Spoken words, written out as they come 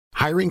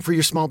Hiring for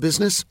your small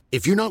business?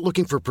 If you're not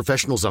looking for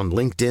professionals on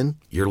LinkedIn,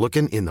 you're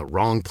looking in the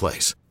wrong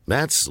place.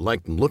 That's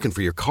like looking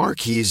for your car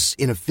keys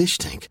in a fish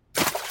tank.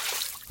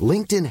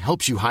 LinkedIn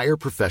helps you hire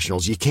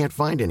professionals you can't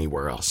find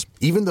anywhere else,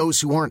 even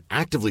those who aren't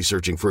actively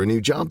searching for a new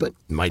job but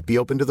might be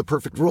open to the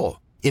perfect role.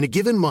 In a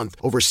given month,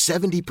 over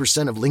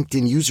 70% of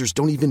LinkedIn users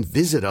don't even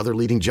visit other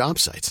leading job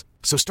sites.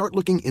 So start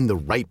looking in the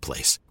right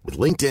place. With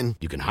LinkedIn,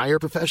 you can hire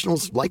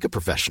professionals like a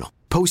professional.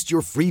 Post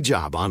your free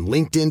job on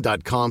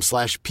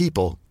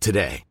linkedin.com/people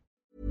today.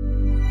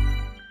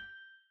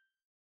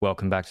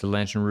 Welcome back to the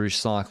Lantern Rouge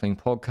Cycling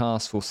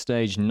Podcast for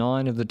Stage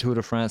 9 of the Tour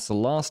de France, the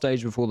last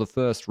stage before the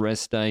first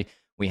rest day.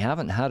 We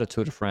haven't had a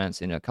Tour de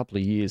France in a couple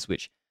of years,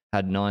 which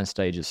had 9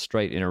 stages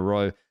straight in a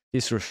row.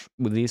 This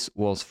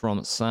was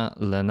from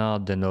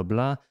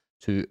Saint-Léonard-de-Noblat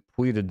to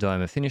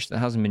Puy-de-Dôme, a finish that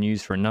hasn't been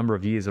used for a number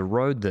of years, a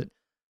road that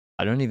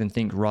I don't even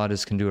think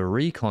riders can do a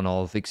recon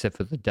of, except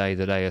for the day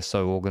that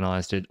ASO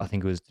organised it. I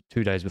think it was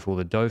 2 days before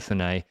the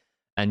Dauphiné.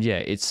 And yeah,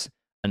 it's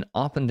an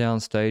up and down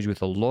stage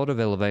with a lot of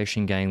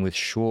elevation gain with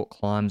short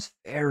climbs,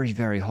 very,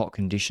 very hot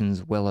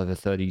conditions, well over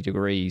 30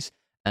 degrees.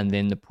 And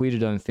then the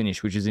Puy-de-Dôme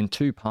finish, which is in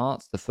 2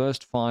 parts. The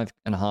first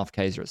 5.5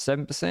 Ks are at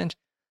 7%,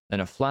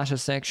 then a flatter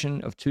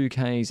section of 2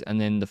 Ks,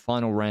 and then the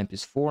final ramp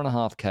is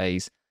 4.5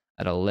 Ks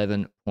at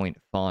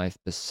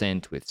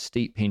 11.5% with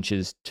steep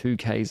pinches, 2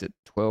 Ks at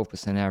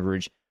 12%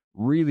 average.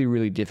 Really,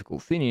 really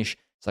difficult finish.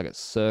 It's like it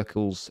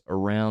circles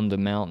around the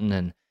mountain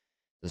and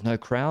there's no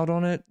crowd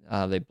on it.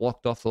 They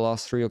blocked off the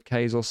last 3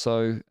 Ks or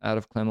so out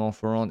of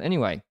Clermont-Ferrand.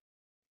 Anyway,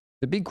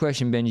 the big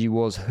question, Benji,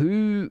 was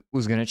who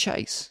was going to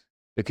chase?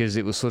 Because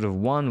it was sort of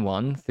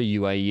 1-1 for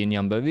UAE and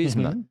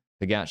Jumbo-Visma. Mm-hmm.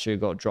 Pogacar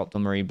got dropped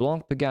on Marie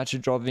Blanc.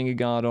 Pogacar dropped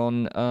Vingegaard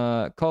on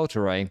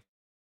Coulthard.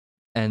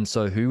 And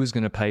so who was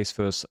going to pace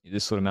for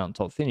this sort of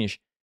mountaintop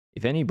finish,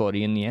 if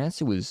anybody? And the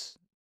answer was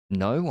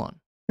no one.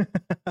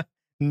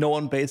 No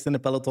one paced in the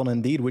peloton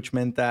indeed, which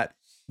meant that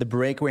the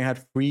breakaway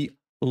had free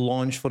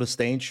launch for the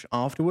stage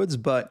afterwards.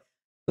 But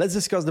let's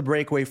discuss the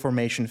breakaway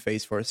formation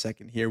phase for a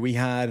second here. We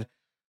had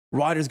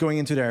riders going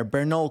into there,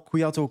 Bernal,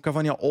 Kwiato,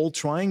 Cavagna all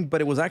trying, but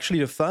it was actually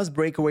the first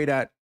breakaway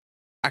that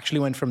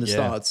actually went from the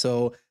start.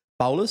 So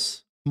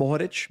Paulus,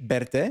 Mohoric,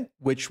 Berthet,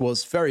 which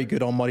was very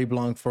good on Marie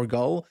Blanc for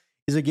Gal,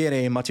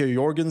 Izagirre, Matteo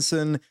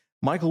Jorgensen,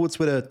 Michael Woods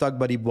with a tug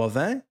buddy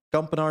Boivin,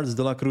 Campenaerts,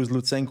 De La Cruz,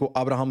 Lutsenko,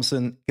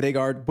 Abrahamsen,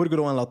 Gregard,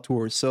 Bourgeron, and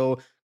Latour. So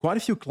quite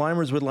a few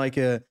climbers with like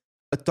a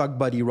tug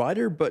buddy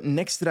rider, but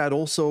next to that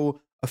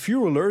also a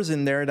few rollers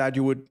in there that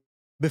you would,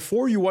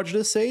 before you watch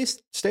this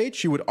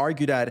stage, you would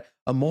argue that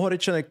a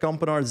Mohoric and a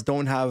Campenaerts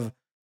don't have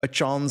a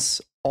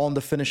chance on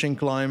the finishing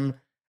climb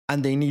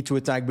and they need to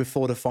attack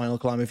before the final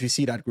climb if you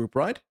see that group,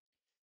 right?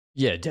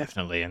 Yeah,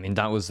 definitely. I mean,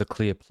 that was the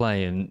clear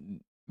play,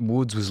 and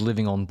Woods was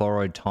living on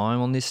borrowed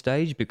time on this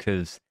stage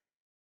because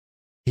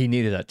he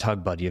needed that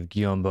tug buddy of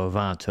Guillaume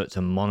Boivin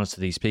to monitor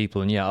these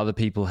people. And yeah, other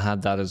people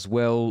had that as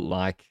well,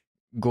 like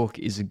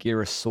Gork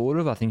Izagirre, sort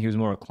of. I think he was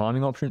more a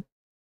climbing option.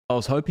 I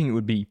was hoping it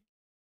would be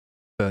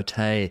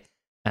Berthet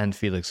and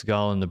Felix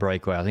Gall in the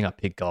breakaway. I think I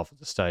picked Golf at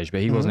the stage, but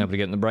he wasn't able to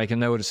get in the break,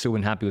 and they would have still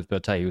been happy with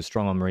Berthet. He was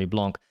strong on Marie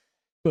Blanc.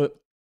 But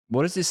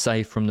what does this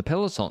say from the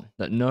peloton?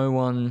 That no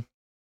one,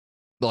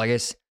 well, I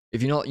guess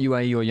if you're not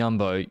UAE or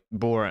Jumbo,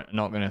 Bora are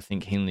not going to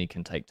think Hindley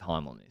can take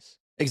time on this.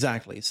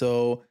 Exactly.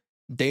 So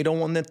they don't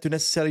want them to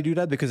necessarily do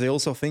that because they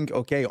also think,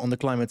 okay, on the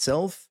climb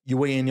itself,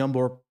 UAE and Jumbo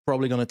are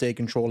probably going to take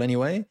control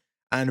anyway,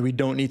 and we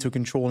don't need to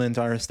control the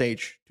entire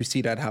stage to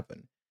see that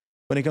happen.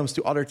 When it comes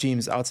to other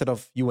teams outside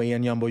of UAE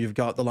and Jumbo, you've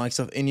got the likes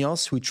of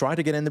Ineos, who tried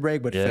to get in the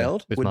break but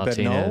failed. With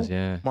Martinez,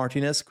 Bernal,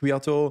 Martinez,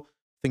 Kwiato, I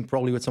think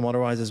probably with some other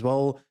riders as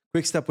well.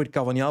 Quick step with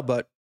Cavagna,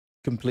 but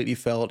completely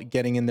failed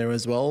getting in there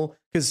as well.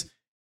 Because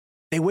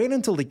they wait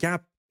until the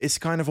gap is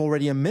kind of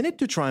already a minute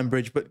to try and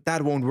bridge, but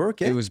that won't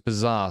work. It was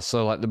bizarre.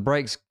 So like the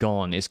break's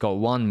gone. It's got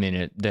 1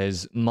 minute.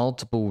 There's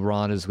multiple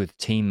riders with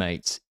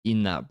teammates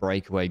in that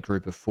breakaway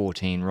group of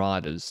 14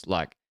 riders,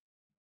 like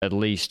at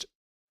least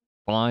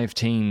 5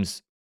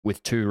 teams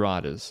with 2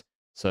 riders.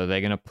 So they're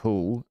going to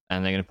pull,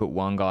 and they're going to put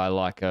one guy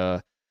like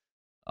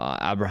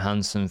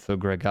Abrahamsen for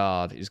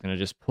Gregard is going to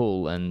just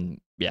pull,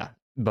 and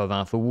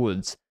Boivin for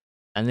Woods.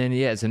 And then,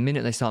 it's a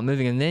minute they start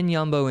moving, and then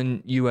Jumbo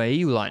and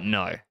UAE were like,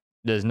 no,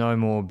 there's no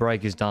more,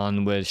 break is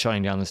done, we're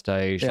shutting down the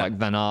stage. Like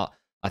Van Aert,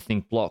 I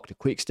think, blocked a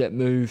quick step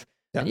move.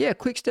 And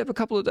quick step a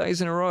couple of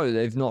days in a row.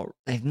 They've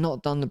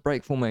not done the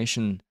break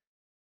formation.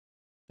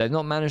 They've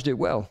not managed it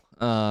well,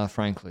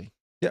 frankly.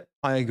 Yeah,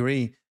 I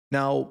agree.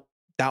 Now,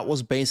 that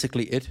was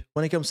basically it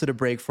when it comes to the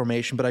break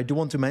formation. But I do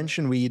want to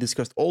mention, we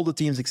discussed all the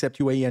teams except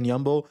UAE and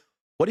Jumbo.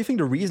 What do you think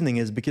the reasoning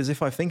is? Because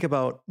if I think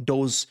about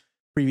those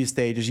previous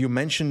stages, you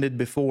mentioned it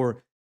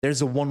before,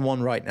 there's a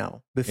 1-1 right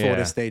now before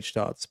the stage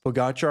starts.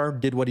 Pogacar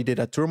did what he did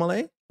at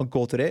Tourmalet on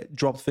Courtrai,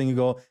 dropped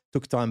Vingegaard,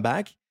 took time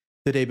back.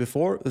 The day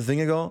before,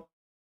 Vingegaard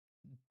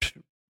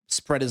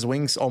spread his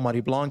wings on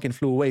Marie Blanc and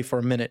flew away for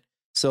a minute.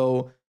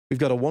 So we've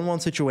got a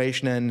 1-1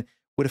 situation, and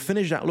with a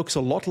finish that looks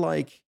a lot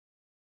like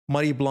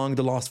Marie Blanc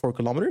the last 4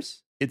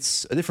 kilometers.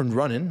 It's a different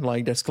run-in,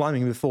 like there's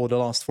climbing before the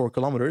last 4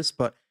 kilometers,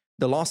 but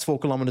the last 4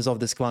 kilometers of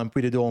this climb,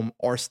 Puy de Dôme,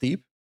 are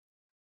steep.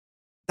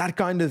 that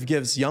kind of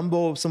gives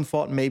Jumbo some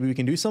thought. Maybe we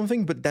can do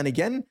something. But then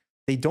again,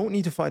 they don't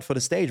need to fight for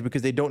the stage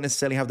because they don't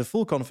necessarily have the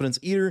full confidence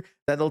either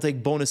that they'll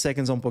take bonus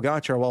seconds on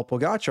Pogacar, while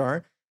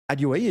Pogacar at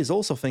UAE is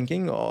also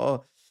thinking,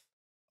 are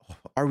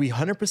we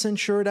 100%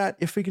 sure that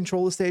if we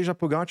control the stage, that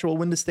Pogacar will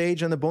win the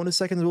stage and the bonus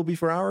seconds will be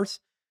for ours?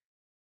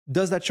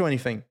 Does that show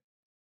anything?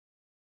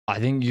 I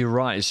think you're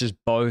right. It's just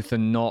both are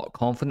not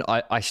confident.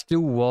 I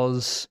still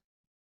was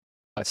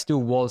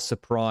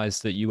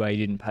surprised that UAE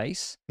didn't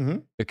pace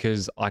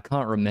because I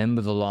can't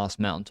remember the last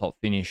mountaintop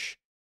finish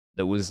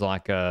that was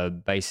like a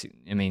basic.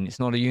 I mean, it's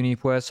not a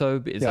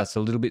Unipuerto. That's a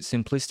little bit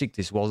simplistic.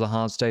 This was a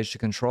hard stage to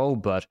control,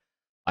 but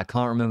I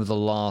can't remember the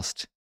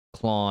last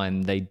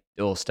climb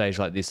or stage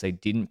like this they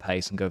didn't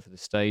pace and go for the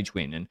stage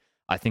win. And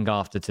I think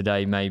after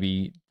today,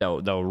 maybe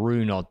they'll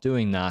rue not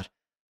doing that.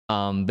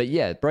 But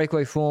yeah,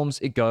 breakaway forms,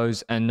 it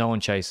goes and no one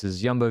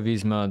chases.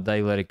 Jumbo-Visma,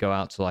 they let it go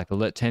out to like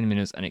 10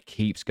 minutes and it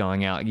keeps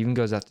going out. It even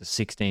goes out to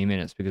 16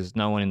 minutes because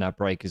no one in that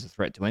break is a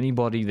threat to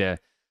anybody. They're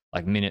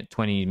like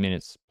 20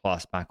 minutes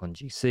plus back on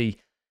GC.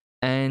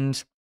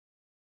 And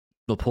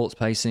Laporte's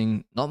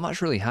pacing, not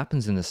much really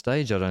happens in the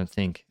stage, I don't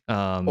think.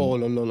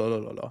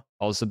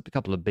 Also a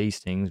couple of bee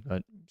stings,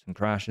 but some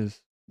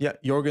crashes. Yeah,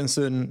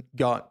 Jorgensen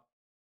got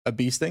a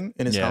bee sting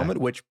in his helmet,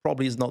 which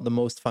probably is not the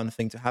most fun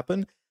thing to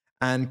happen.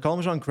 And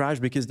Calmejean crashed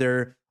because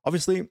they're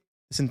obviously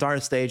this entire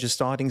stage, the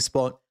starting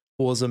spot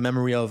was a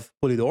memory of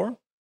Polidor,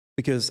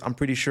 because I'm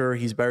pretty sure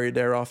he's buried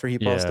there after he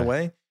passed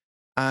away.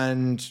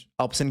 And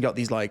Alpecin got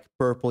these like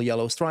purple,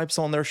 yellow stripes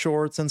on their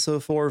shorts and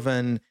so forth.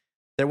 And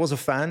there was a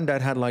fan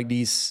that had like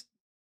this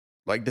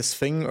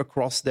thing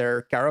across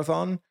their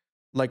caravan,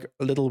 like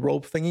a little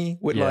rope thingy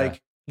with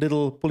like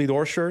little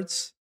Polidor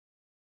shirts.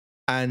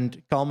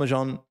 And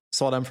Calmejean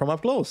saw them from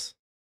up close.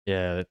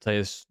 Yeah,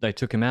 they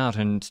took him out,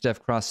 and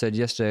Steph Kras said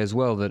yesterday as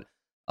well that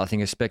I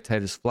think a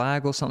spectator's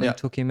flag or something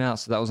took him out,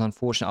 so that was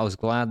unfortunate. I was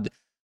glad.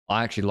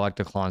 I actually liked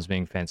the climbs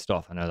being fenced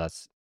off. I know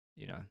that's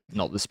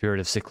not the spirit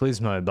of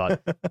Ciclismo,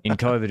 but in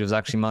COVID it was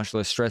actually much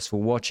less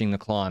stressful watching the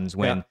climbs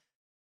when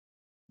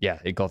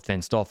it got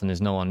fenced off and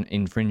there's no one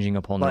infringing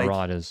upon the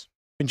riders.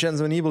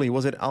 Vincenzo Nibali,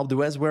 was it Alpe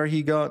d'Huez where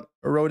he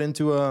rode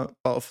into a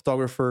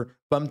photographer,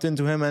 bumped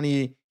into him and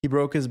he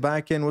broke his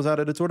back and was out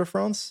of the Tour de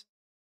France?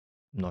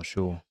 I'm not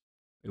sure.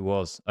 It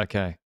was.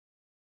 Okay.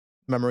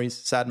 Memories,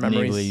 sad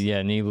memories.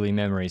 Nibali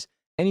memories.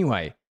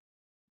 Anyway,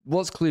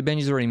 what's clear,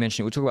 Benji's already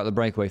mentioned it, we'll talk about the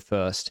breakaway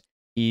first,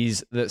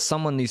 is that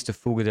someone needs to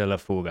fuga de la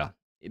fuga.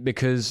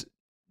 Because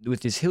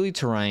with this hilly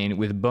terrain,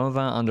 with Bovin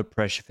under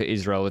pressure for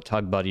Israel, a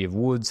tug buddy of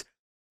Woods,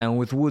 and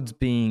with Woods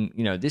being,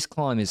 this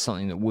climb is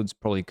something that Woods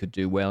probably could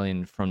do well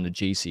in from the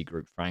GC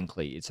group,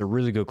 frankly. It's a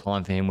really good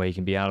climb for him where he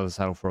can be out of the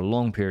saddle for a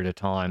long period of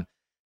time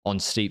on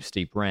steep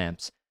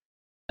ramps.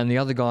 And the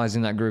other guys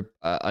in that group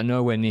are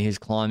nowhere near his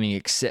climbing,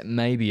 except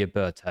maybe a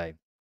Berthet,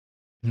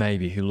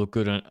 who looked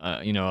good on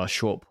a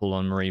short pull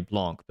on Marie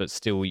Blanc. But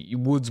still,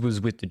 Woods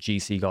was with the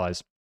GC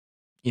guys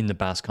in the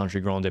Basque Country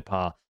Grand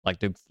Depart, like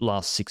the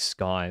last 6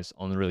 guys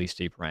on the really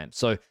steep ramp.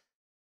 So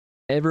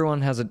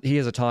everyone has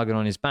a target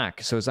on his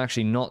back. So it's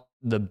actually not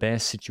the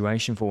best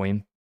situation for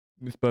him.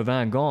 With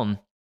Bovin gone,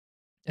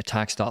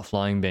 attacks start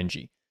flying,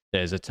 Benji.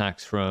 There's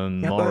attacks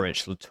from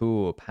Moritz,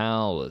 Latour,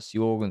 Paulus,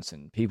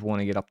 Jorgensen. People want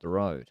to get up the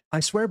road.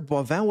 I swear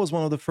Bovin was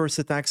one of the first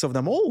attacks of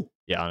them all.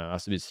 Yeah, I know.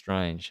 That's a bit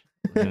strange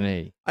to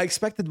me. I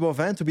expected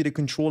Bovin to be the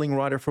controlling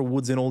rider for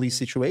Woods in all these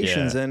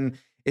situations, and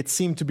it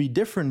seemed to be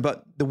different.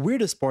 But the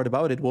weirdest part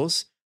about it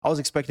was I was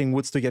expecting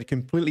Woods to get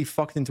completely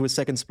fucked into a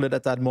second split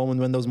at that moment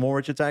when those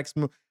Moritz attacks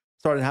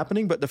started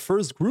happening. But the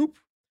first group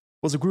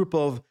was a group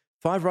of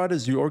 5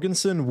 riders,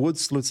 Jorgensen,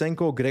 Woods,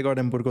 Lutsenko, Gregor,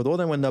 and Burgodeau.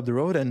 Then went up the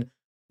road, and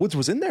Woods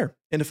was in there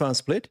in the final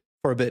split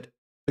for a bit,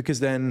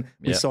 because then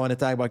we saw an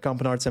attack by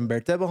Campenaerts and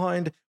Berthet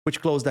behind, which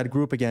closed that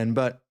group again.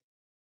 But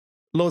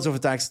loads of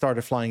attacks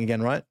started flying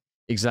again, right?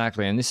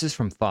 Exactly. And this is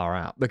from far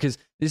out, because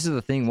this is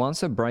the thing.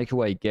 Once a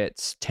breakaway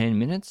gets 10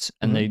 minutes,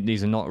 and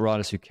these are not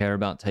riders who care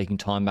about taking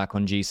time back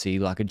on GC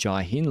like a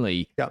Jai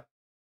Hindley. Yeah.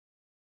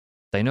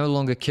 They no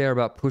longer care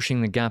about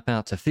pushing the gap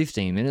out to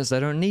 15 minutes. They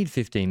don't need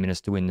 15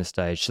 minutes to win the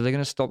stage. So they're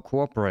going to stop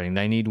cooperating.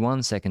 They need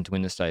 1 second to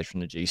win the stage from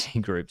the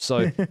GC group.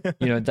 So,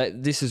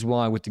 this is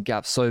why with the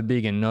gap so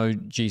big and no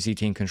GC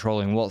team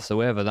controlling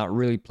whatsoever, that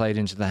really played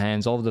into the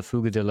hands of the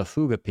Fuga de la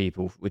Fuga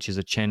people, which is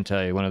a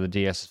Chente, one of the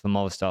DSs for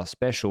Movistar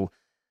Special.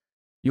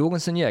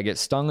 Jorgensen,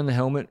 gets stung in the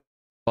helmet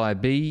by a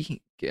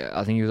bee.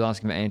 I think he was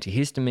asking for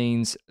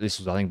antihistamines. This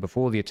was, I think,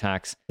 before the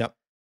attacks. Yep.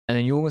 And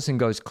then Jorgensen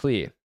goes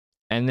clear.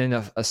 And then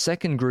a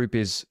second group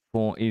is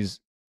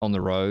on the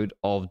road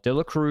of De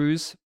La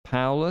Cruz,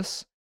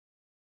 Paulus,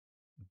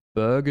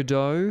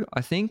 Burgodeau,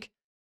 I think,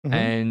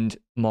 and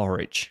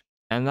Moritz.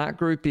 And that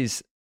group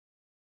is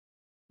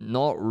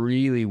not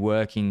really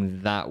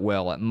working that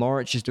well. Like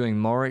Moritz is doing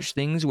Moritz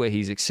things where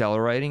he's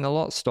accelerating a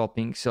lot,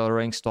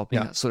 accelerating, stopping,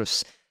 that sort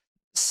of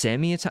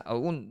semi-attack,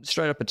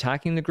 straight up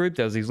attacking the group.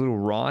 There was these little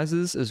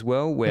rises as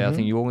well where I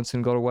think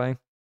Jorgensen got away.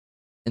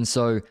 And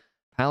so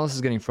Paulus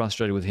is getting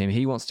frustrated with him.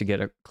 He wants to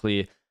get a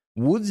clear.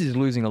 Woods is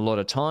losing a lot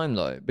of time,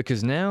 though,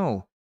 because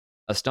now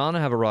Astana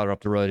have a rider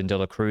up the road in De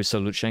La Cruz, so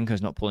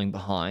Lutsenko's not pulling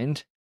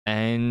behind.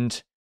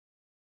 And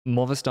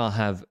Movistar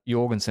have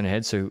Jorgensen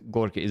ahead, so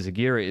Gorka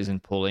Izagirre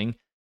isn't pulling.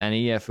 And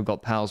EF have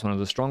got Powell's one of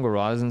the stronger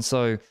riders, and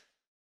so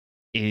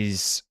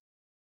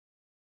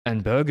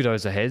and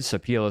Bergado's ahead, so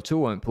PL2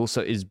 won't pull.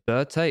 So is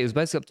Berthe, it was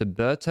basically up to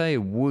Berthe,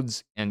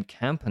 Woods, and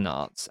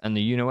Campenaerts, and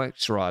the Uno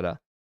X rider,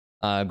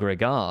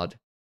 Gregard,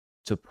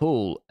 to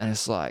pull. And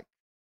it's like,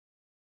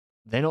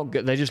 they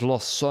just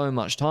lost so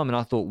much time, and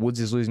I thought Woods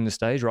is losing the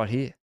stage right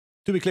here.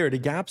 To be clear, the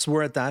gaps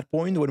were at that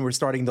point when we're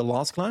starting the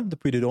last climb, the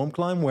Puy de Dôme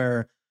climb,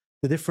 where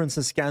the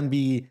differences can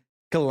be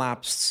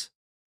collapsed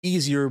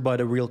easier by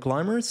the real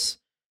climbers.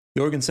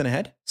 Jorgensen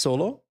ahead,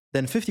 solo.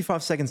 Then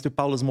 55 seconds to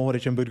Paulus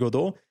Mohoric and Bud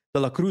Godot. De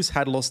La Cruz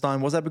had lost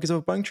time. Was that because of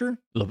a puncture?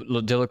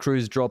 De La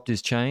Cruz dropped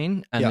his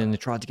chain, and then they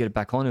tried to get it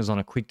back on. It was on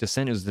a quick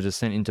descent. It was the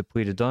descent into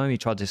Puy de Dôme. He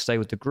tried to stay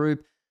with the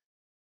group.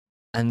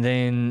 And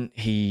then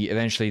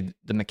the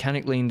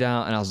mechanic leaned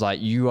out, and I was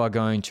like, you are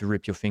going to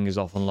rip your fingers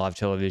off on live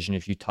television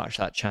if you touch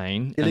that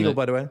chain. Illegal,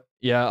 by the way.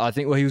 Yeah, I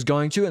think, he was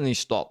going to, and then he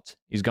stopped.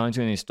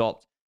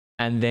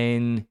 And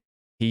then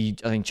he,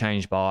 I think,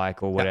 changed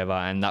bike or whatever.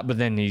 Yeah. But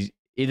then he's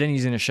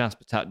in a Chasse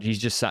Patate. He's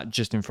just sat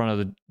just in front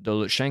of the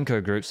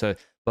Lutsenko group. So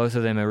both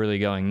of them are really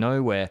going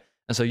nowhere.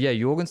 And so,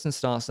 Jorgensen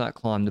starts that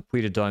climb, the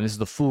Puy de Dôme. This is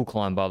the full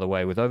climb, by the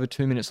way, with over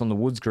 2 minutes on the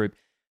Woods group.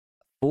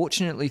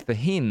 Fortunately for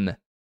him,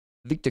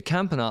 Victor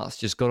Campenaerts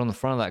just got on the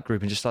front of that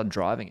group and just started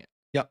driving it.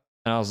 Yep.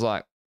 And I was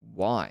like,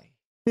 why?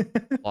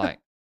 What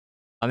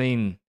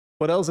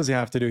else does he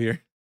have to do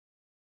here?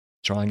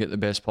 Try and get the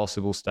best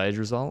possible stage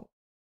result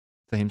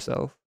for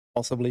himself?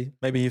 Possibly.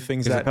 Maybe he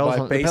thinks that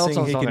by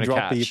pacing he can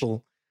drop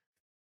people.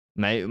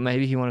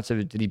 Maybe he wanted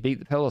to... Did he beat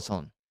the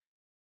peloton?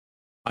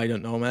 I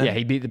don't know, man. Yeah,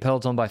 he beat the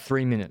peloton by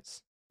 3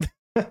 minutes.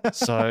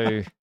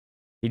 So...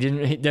 He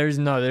didn't. There is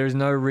no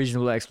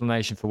reasonable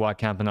explanation for why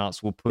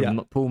Campenaerts will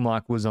pull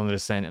Mike Woods on the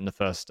descent in the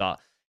first start.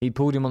 He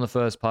pulled him on the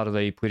first part of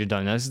the Puy de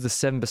Dôme. Now, this is the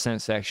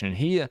 7% section. And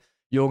here,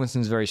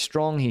 Jorgensen's very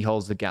strong. He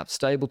holds the gap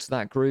stable to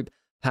that group.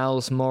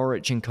 Paulus,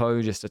 Mohoric, and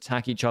co just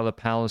attack each other.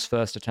 Paulus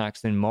first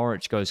attacks, then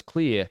Mohoric goes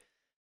clear.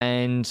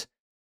 And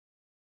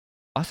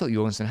I thought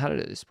Jorgensen had it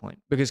at this point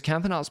because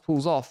Campenaerts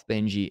pulls off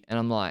Benji, and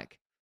I'm like,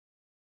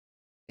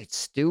 it's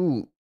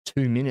still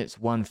 2 minutes,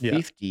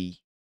 150. Yeah.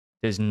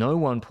 There's no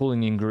one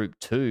pulling in Group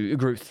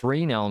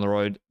 3 now on the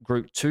road.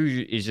 Group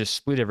 2 is just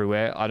split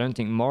everywhere. I don't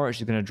think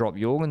Mohoric is going to drop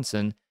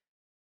Jorgensen.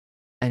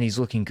 And he's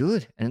looking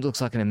good. And it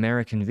looks like an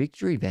American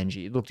victory,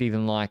 Benji. It looked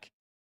even like,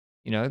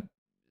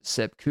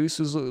 Sepp Kuss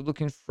was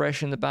looking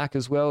fresh in the back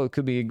as well. It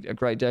could be a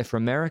great day for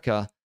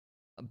America.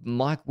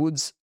 Mike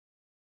Woods,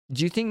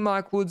 do you think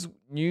Mike Woods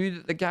knew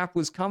that the gap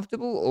was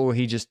comfortable, or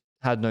he just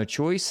had no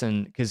choice?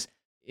 And because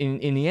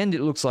in the end,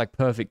 it looks like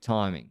perfect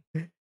timing.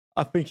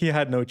 I think he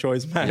had no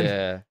choice, man.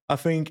 Yeah. I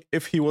think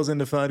if he was in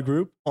the third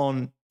group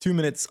on 2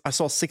 minutes, I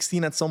saw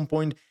 16 at some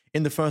point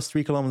in the first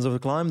 3 kilometers of the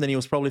climb, then he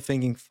was probably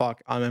thinking,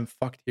 fuck, I'm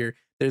fucked here.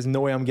 There's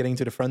no way I'm getting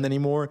to the front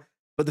anymore.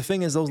 But the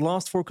thing is, those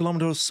last 4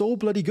 kilometers are so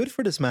bloody good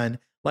for this man.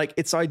 Like,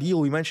 it's ideal.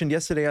 We mentioned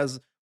yesterday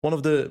as one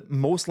of the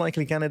most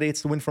likely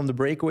candidates to win from the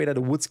breakaway, that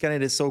the Woods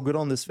candidate is so good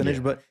on this finish,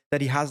 but that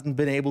he hasn't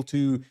been able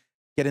to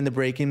get in the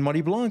break in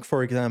Muddy Blanc,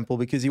 for example,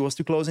 because he was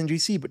too close in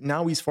GC. But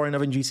now he's far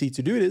enough in GC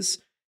to do this.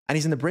 And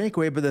he's in the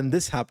breakaway, but then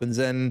this happens.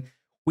 And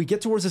we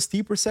get towards the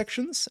steeper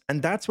sections,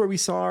 and that's where we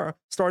start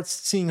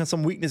seeing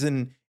some weakness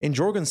in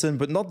Jorgensen,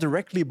 but not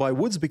directly by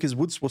Woods, because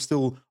Woods was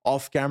still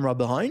off camera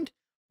behind.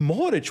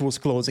 Mohoric was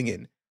closing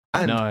in.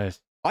 And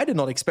I did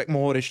not expect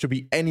Mohoric to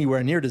be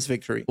anywhere near this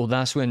victory. Well,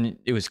 that's when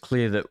it was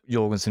clear that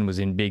Jorgensen was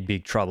in big,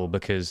 big trouble,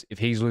 because if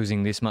he's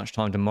losing this much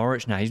time to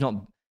Mohoric, now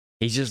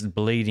he's just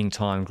bleeding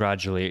time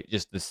gradually.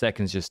 The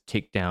seconds just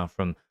tick down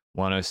from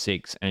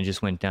 106, and it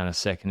just went down a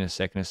second, and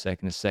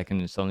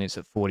suddenly it's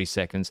at 40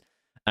 seconds.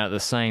 And at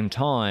the same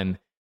time,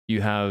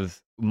 you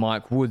have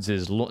Mike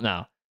Woods'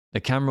 now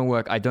the camera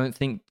work. I don't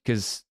think,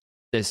 because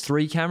there's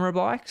 3 camera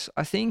bikes.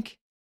 I think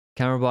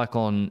camera bike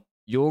on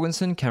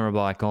Jorgensen, camera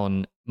bike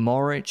on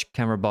Mohoric,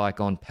 camera bike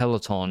on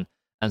Peloton,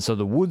 and so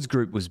the Woods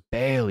group was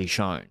barely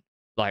shown.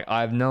 Like,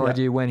 I have no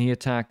idea when he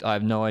attacked. I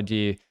have no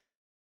idea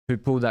who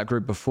pulled that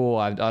group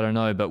before. I don't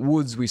know, but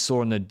Woods we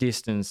saw in the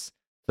distance,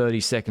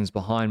 30 seconds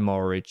behind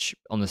Mohoric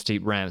on the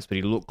steep ramps, but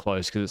he looked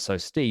close because it's so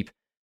steep.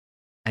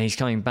 And he's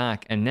coming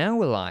back. And now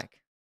we're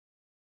like,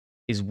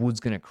 is Woods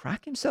going to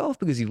crack himself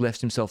because he left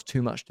himself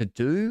too much to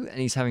do and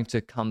he's having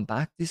to come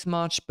back this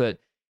much? But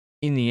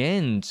in the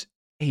end,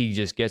 he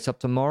just gets up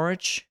to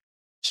Mohoric,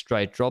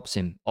 straight drops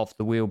him off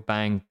the wheel,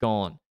 bang,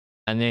 gone.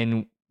 And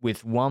then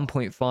with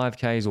 1.5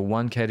 Ks or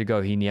 1K to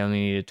go, he only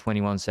needed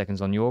 21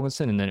 seconds on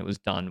Jorgensen, and then it was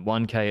done.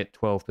 1K at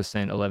 12%,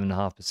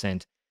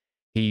 11.5%.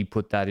 He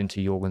put that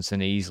into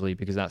Jorgensen easily,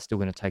 because that's still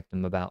going to take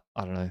them about,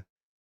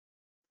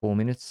 4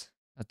 minutes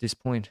at this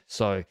point.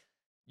 So,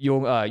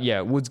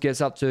 Woods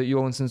gets up to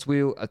Jorgensen's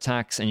wheel,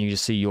 attacks, and you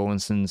just see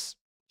Jorgensen's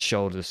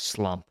shoulders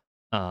slump.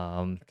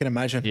 I can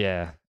imagine.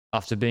 Yeah.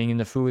 After being in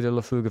the Fuga de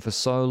la Fuga for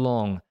so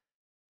long,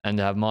 and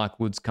to have Mike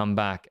Woods come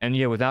back. And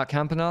without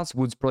Campenaerts,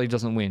 Woods probably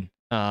doesn't win.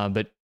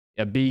 But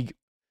a big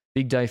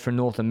day for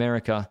North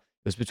America.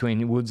 was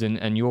between Woods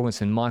and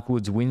Jorgensen. Mike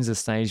Woods wins the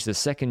stage. The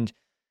second,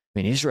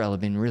 Israel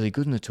have been really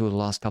good in the Tour the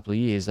last couple of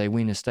years. They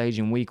win a stage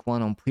in week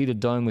 1 on Puy de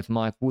Dôme with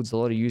Mike Woods, a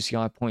lot of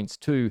UCI points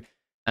too.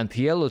 And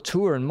Pierre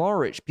Latour and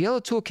Mohoric. Pierre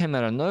Latour came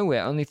out of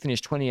nowhere, only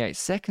finished 28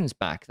 seconds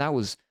back. That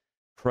was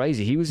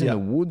crazy. He was in the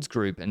Woods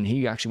group, and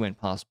he actually went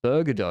past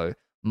Bergadeau.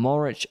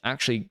 Mohoric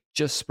actually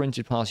just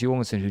sprinted past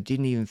Jorgensen, who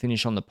didn't even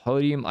finish on the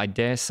podium. I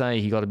dare say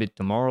he got a bit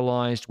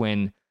demoralized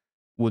when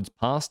Woods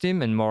passed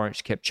him, and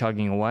Mohoric kept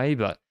chugging away.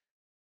 But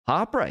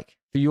heartbreak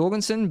for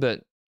Jorgensen,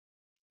 but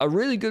a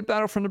really good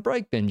battle from the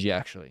break, Benji,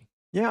 actually.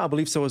 Yeah, I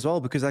believe so as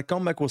well, because that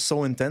comeback was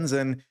so intense,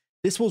 and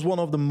this was one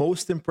of the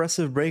most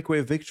impressive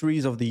breakaway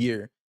victories of the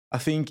year. I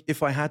think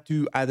if I had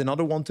to add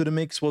another one to the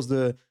mix, was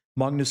the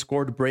Magnus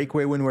Kort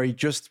breakaway win, where he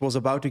just was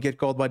about to get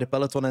caught by the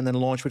peloton and then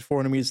launched with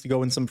 400 meters to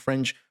go in some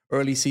French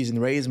early season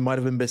race. Might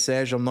have been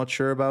Bessèges, I'm not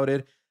sure about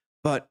it.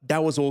 But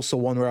that was also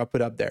one where I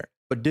put up there.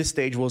 But this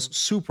stage was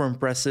super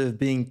impressive,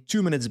 being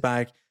 2 minutes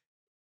back,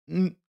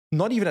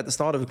 not even at the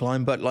start of the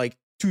climb, but like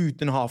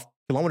 2.5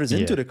 kilometers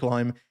into the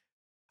climb,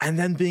 and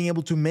then being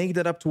able to make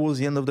that up towards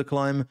the end of the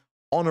climb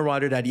on a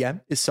rider that,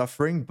 is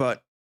suffering,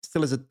 but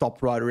still is a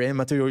top rider.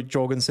 Matteo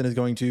Jorgensen is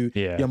going to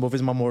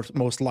Jumbo-Visma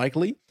most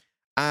likely.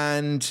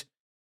 And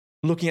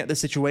looking at the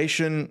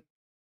situation,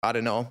 I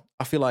don't know.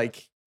 I feel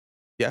like,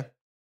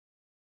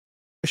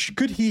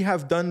 could he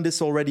have done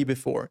this already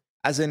before?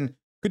 As in,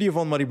 could he have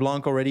won Marie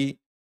Blanc already?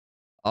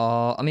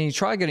 He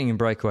tried getting in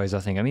breakaways, I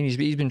think.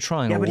 He's been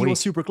trying all but week. He was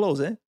super close,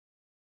 Yeah.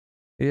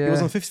 He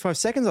was on 55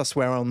 seconds, I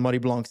swear, on Marie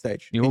Blanc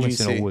stage.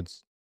 Jorgensen or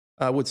Woods?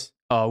 Woods.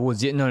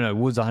 Woods. Yeah, no,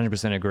 Woods,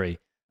 100% agree.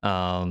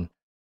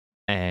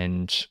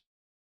 And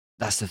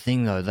that's the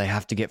thing, though. They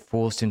have to get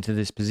forced into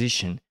this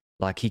position.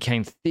 Like, he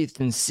came 5th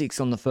and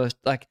 6th on the first.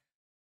 Like,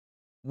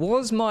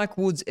 was Mike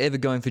Woods ever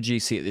going for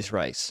GC at this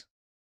race?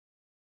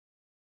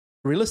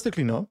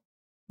 Realistically, no.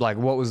 Like,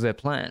 what was their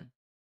plan?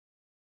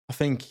 I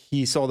think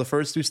he saw the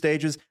first 2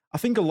 stages. I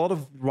think a lot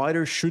of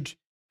riders should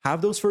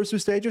have those first 2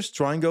 stages,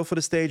 try and go for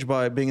the stage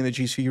by being in the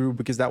GC group,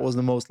 because that was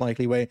the most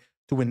likely way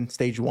to win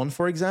stage 1,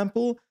 for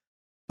example.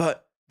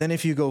 But then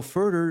if you go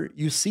further,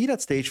 you see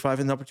that stage 5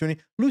 is an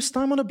opportunity. Lose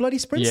time on a bloody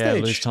sprint stage.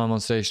 Yeah, lose time on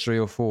stage 3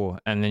 or 4,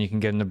 and then you can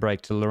get in the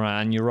break to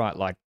Laurent. And you're right,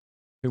 like,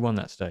 who won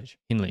that stage?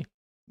 Hindley.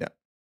 Yeah.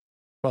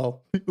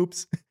 Well,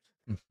 oops.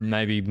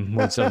 Maybe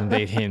Woods doesn't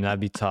beat him. That'd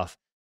be tough.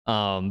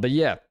 But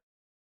yeah,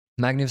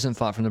 magnificent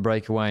fight from the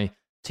breakaway.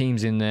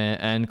 Teams in there,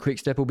 and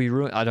Quick-Step will be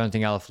ruined. I don't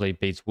think Alaphilippe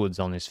beats Woods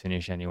on this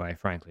finish anyway,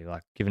 frankly.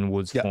 Like, given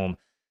Woods' form,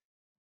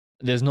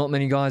 there's not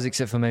many guys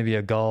except for maybe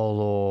a goal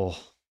or...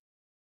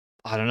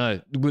 I don't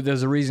know.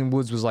 There's a reason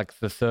Woods was like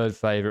the 3rd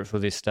favorite for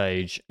this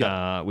stage,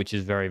 which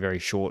is very, very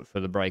short for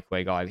the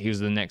breakaway guy. He was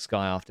the next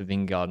guy after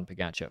Vingegaard and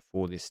Pogačar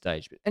for this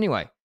stage. But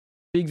anyway,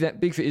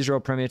 big for Israel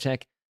Premier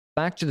Tech.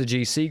 Back to the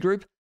GC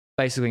group.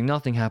 Basically,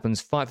 nothing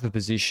happens. Fight for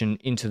position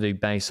into the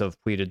base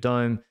of Puy de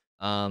Dôme.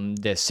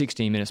 They're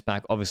 16 minutes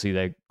back. Obviously,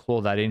 they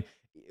claw that in.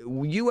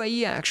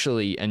 UAE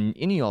actually and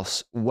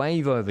Ineos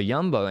wave over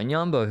Jumbo, and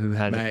Jumbo, who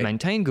had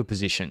maintained good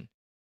position.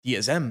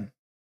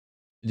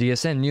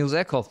 DSM, Niels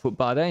Eckhoff put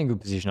Bardet in good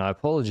position. I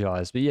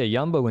apologize. But yeah,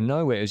 Jumbo were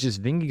nowhere. It was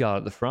just Vingegaard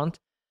at the front.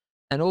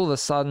 And all of a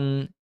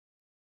sudden,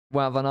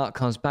 Wout van Aert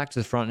comes back to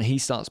the front and he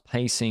starts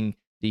pacing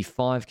the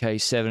 5K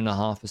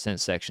 7.5%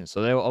 section.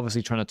 So they were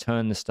obviously trying to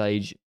turn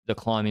the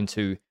climb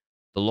into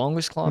the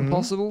longest climb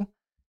possible.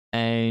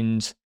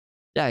 And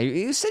yeah,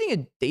 he was setting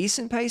a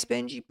decent pace,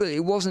 Benji, but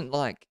it wasn't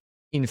like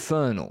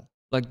infernal.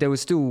 Like, there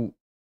was still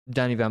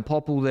Danny Van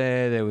Poppel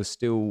there. There was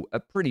still a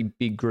pretty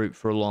big group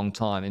for a long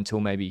time until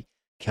maybe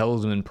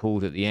Kelderman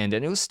pulled at the end.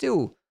 And it was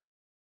still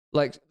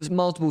like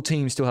multiple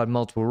teams still had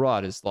multiple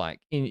riders. Like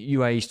in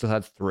UAE still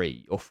had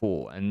 3 or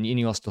 4, and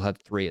Ineos still had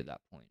 3 at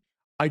that point.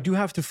 I do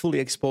have to fully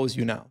expose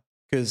you now,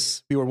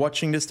 because we were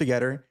watching this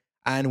together.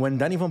 And when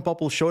Danny Van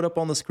Poppel showed up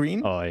on the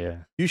screen,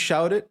 you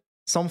shouted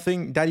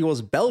something that he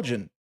was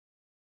Belgian.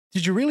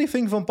 Did you really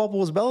think Van Poppel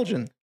was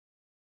Belgian?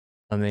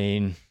 I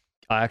mean,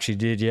 I actually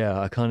did, yeah.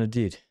 I kind of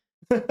did.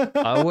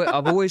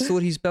 I've always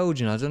thought he's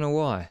Belgian. I don't know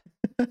why.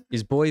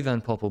 Is Boy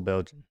Van Poppel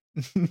Belgian?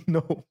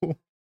 No.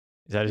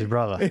 Is that his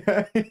brother?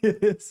 Yeah,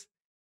 it is.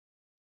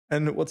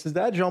 And what's his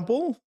dad,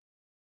 Jean-Paul?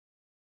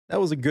 That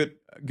was a good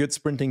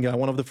sprinting guy.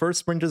 One of the first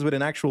sprinters with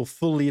an actual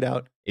full lead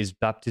out. Is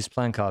Baptiste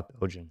Plancart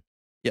Belgian?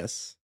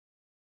 Yes.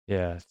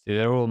 Yeah,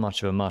 they're all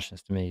much of a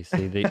muchness to me.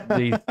 See,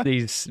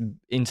 these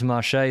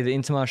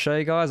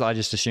Intermarché guys, I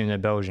just assume they're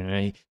Belgian.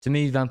 And to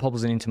me, Van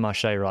Poppel's an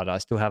Intermarché rider. I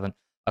still haven't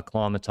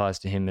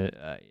acclimatized to him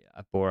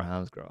at Bora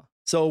Hansgrohe.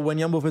 So when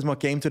Jumbo-Visma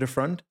came to the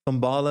front, Van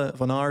Baarle,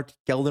 Van Aert,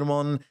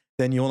 Kelderman,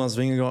 then Jonas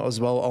Vingegaard as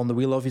well on the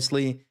wheel,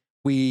 obviously,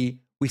 we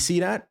see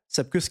that.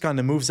 Sepp Kuss kind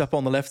of moves up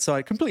on the left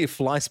side, completely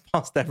flies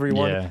past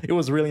everyone. Yeah. It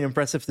was really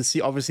impressive to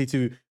see, obviously,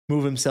 to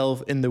move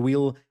himself in the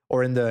wheel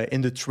or in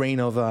the train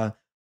of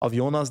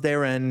Jonas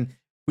there. And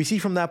we see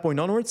from that point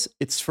onwards,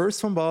 it's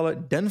first Van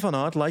Baarle, then Van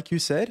Aert, like you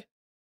said.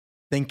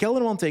 Then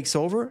Kelderman takes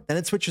over, then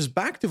it switches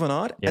back to Van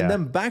Aert, and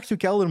then back to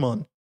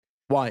Kelderman.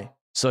 Why?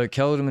 So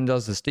Kelderman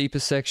does the steeper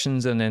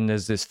sections, and then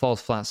there's this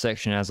false flat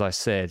section, as I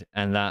said,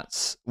 and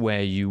that's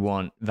where you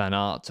want Van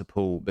Aert to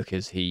pull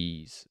because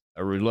he's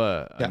a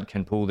rouleur and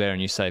can pull there,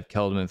 and you save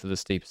Kelderman for the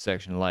steeper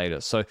section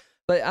later. So,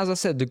 but as I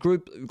said, the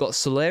group got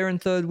Soler in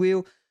third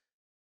wheel.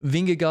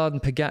 Vingegaard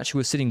and Pogacar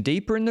were sitting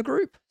deeper in the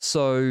group,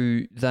 so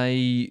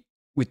they,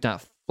 with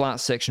that flat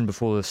section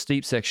before the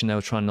steep section, they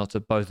were trying both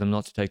of them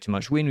not to take too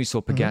much wind. We saw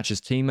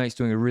Pogacar's teammates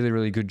doing a really,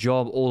 really good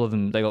job. All of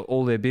them, they got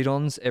all their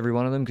bidons, every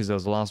one of them, because there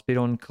was the last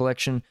bidon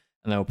collection,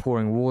 and they were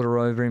pouring water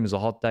over him. It was a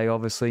hot day,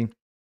 obviously.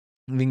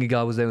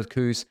 Vingegaard was there with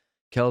Koos.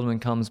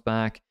 Kelderman comes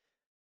back.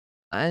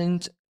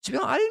 And to be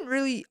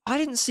honest, I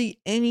didn't see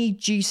any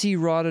GC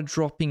rider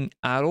dropping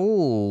at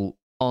all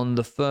on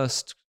the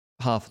first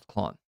half of the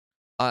climb.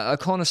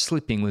 O'Connor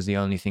slipping was the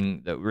only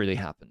thing that really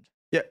happened.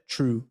 Yeah,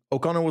 true.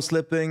 O'Connor was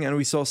slipping, and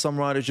we saw some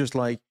riders just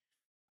like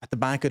at the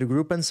back of the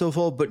group and so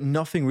forth, but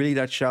nothing really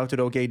that shouted,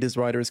 okay, this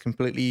rider is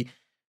completely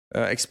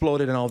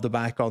exploded and off the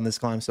back on this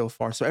climb so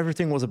far. So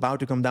everything was about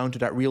to come down to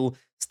that real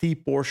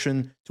steep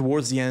portion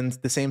towards the end,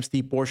 the same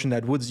steep portion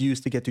that Woods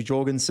used to get to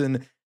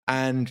Jorgensen.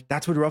 And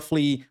that's with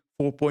roughly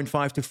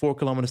 4.5 to 4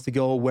 kilometers to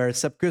go, where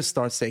Sepp Kuss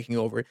starts taking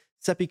over.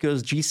 Seppi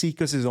Kuss, GC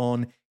Kuss is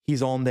on,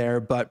 he's on there,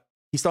 but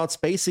he starts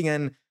spacing,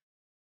 and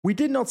we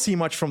did not see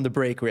much from the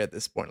breakaway at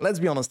this point. Let's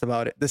be honest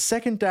about it. The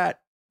second that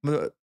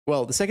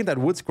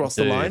Woods crossed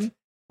the line,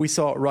 we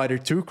saw Rider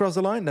 2 cross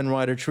the line, then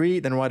Rider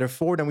 3, then Rider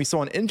 4, then we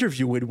saw an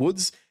interview with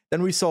Woods,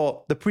 then we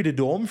saw the Puy de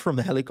Dôme from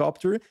the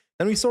helicopter,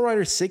 then we saw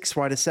Rider 6,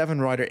 Rider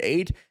 7, Rider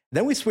 8,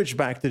 then we switched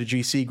back to the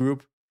GC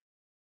group.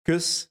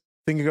 Kuss,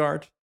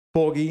 Vingegaard,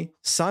 Poggi,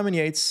 Simon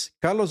Yates,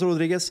 Carlos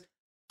Rodriguez,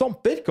 Tom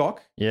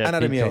Pidcock, and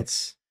Adam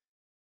Yates.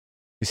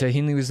 You say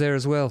Hindley was there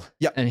as well?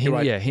 Yeah, and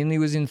Hindley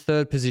was in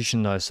third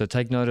position though, so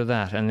take note of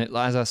that. And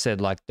as I said,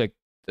 like the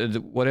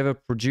whatever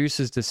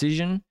producer's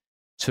decision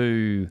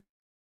to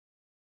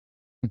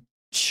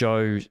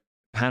show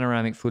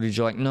panoramic footage,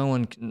 like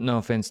no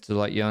offense to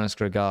like Jonas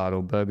Gragard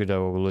or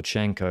Bergado or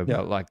Lutsenko,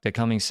 but like they're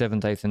coming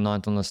 7th, 8th and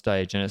 9th on the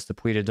stage, and it's the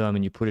Puy de Dôme,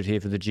 and you put it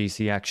here for the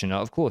GC action. Now,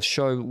 of course,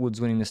 show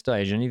Woods winning the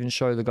stage, and even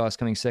show the guys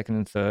coming 2nd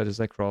and 3rd as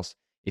they cross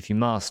if you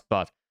must,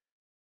 but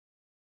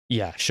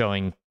yeah,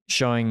 showing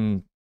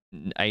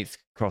 8th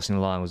crossing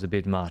the line was a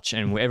bit much,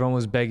 and everyone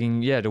was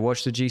begging to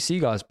watch the GC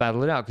guys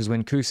battle it out, because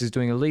when Kuss is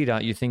doing a lead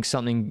out, you think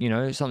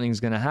something's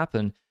going to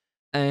happen,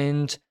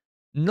 and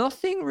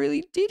nothing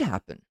really did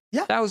happen.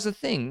 That was the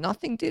thing.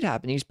 Nothing did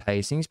happen. He's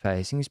pacing.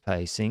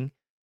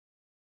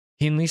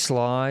 Hindley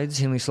slides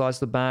to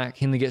the back.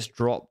 Hindley gets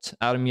dropped.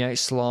 Adam Yates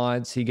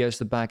slides. He goes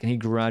to the back, and he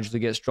gradually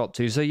gets dropped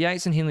too. So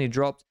Yates and Hindley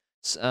dropped.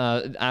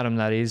 Adam,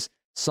 that is.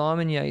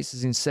 Simon Yates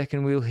is in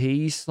second wheel.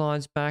 He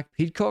slides back.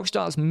 Pidcock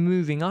starts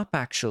moving up,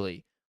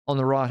 actually, on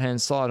the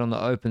right-hand side, on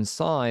the open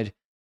side.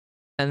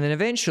 And then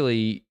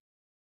eventually,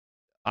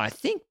 I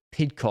think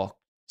Pidcock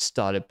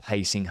started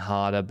pacing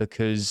harder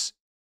because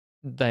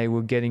they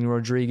were getting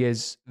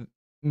Rodriguez,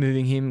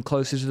 moving him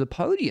closer to the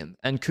podium,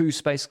 and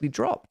Kuss basically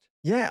dropped.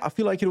 Yeah, I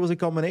feel like it was a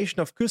combination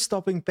of Kuss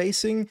stopping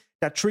pacing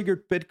that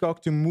triggered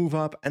Pidcock to move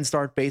up and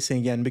start pacing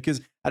again,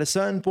 because at a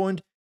certain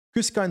point,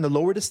 Kuss kind of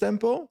lowered his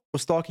tempo,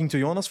 was talking to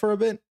Jonas for a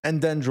bit,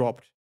 and then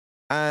dropped.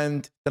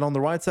 And then on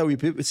the right side,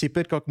 we see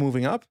Pidcock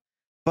moving up,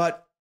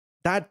 but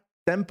that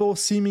tempo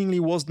seemingly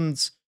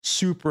wasn't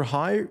super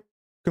high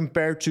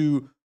compared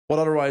to what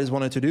other riders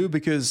wanted to do,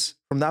 because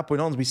from that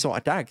point on, we saw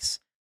attacks.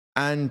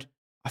 And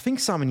I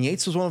think Simon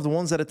Yates was one of the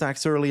ones that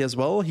attacked early as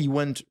well. He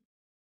went,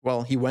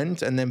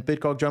 and then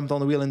Pidcock jumped on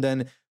the wheel, and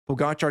then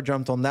Pogacar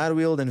jumped on that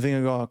wheel, then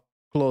Vingegaard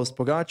closed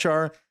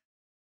Pogacar.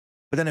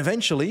 But then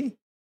eventually,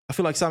 I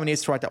feel like Simon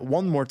Yates tried that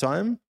one more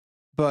time,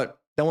 but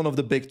then one of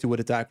the big two would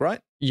attack, right?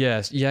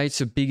 Yes,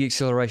 Yates, a big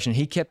acceleration.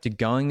 He kept it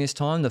going this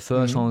time. The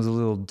first one was a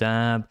little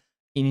dab.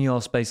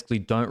 Ineos basically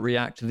don't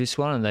react to this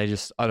one, and they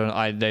just,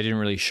 they didn't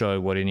really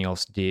show what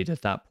Ineos did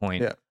at that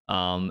point. Yeah.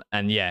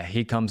 And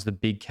here comes the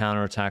big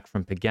counterattack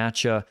from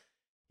Pogacar.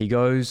 He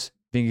goes,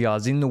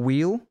 Vingegaard's in the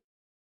wheel,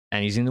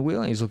 and he's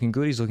looking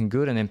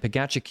good, and then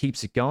Pogacar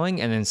keeps it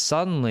going, and then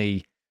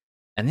suddenly,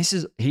 and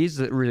here's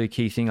the really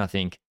key thing, I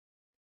think,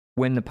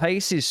 when the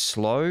pace is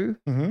slow,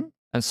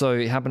 and so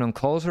it happened on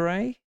Col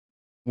Terret,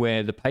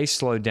 where the pace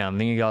slowed down,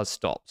 Vingegaard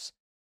stops.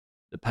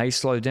 The pace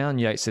slowed down,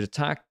 Yates had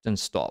attacked and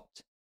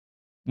stopped.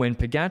 When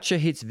Pogacar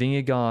hits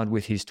Vingegaard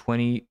with his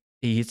he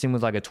hits him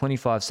with like a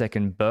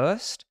 25-second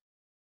burst,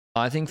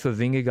 I think for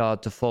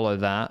Vingegaard to follow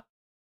that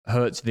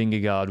hurts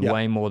Vingegaard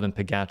way more than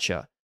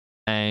Pogacar.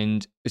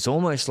 And it's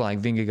almost like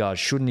Vingegaard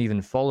shouldn't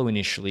even follow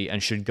initially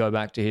and should go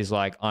back to his,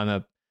 like, I'm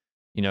a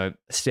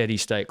steady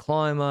state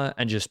climber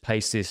and just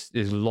pace this.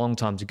 There's a long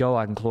time to go.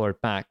 I can claw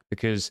it back,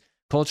 because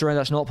Col Terret,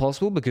 that's not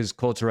possible, because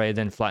Col Terret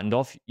then flattened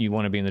off. You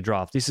want to be in the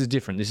draft. This is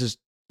different. This is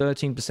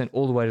 13%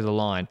 all the way to the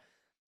line.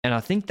 And I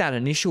think that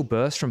initial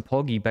burst from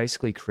Poggi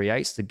basically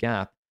creates the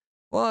gap.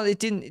 Well, it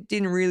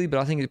didn't really, but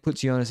I think it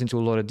puts Jonas into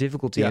a lot of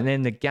difficulty. Yeah. And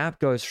then the gap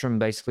goes from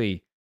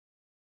basically,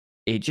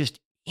 it just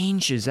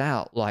inches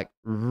out like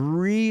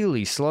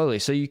really slowly.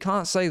 So you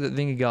can't say that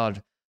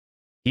Vingegaard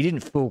he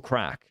didn't full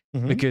crack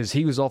because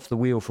he was off the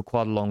wheel for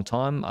quite a long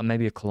time,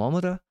 maybe a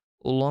kilometer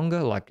or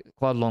longer, like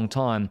quite a long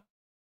time.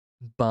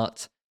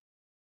 But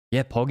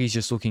yeah, Poggy's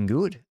just looking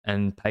good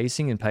and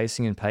pacing and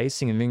pacing and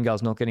pacing, and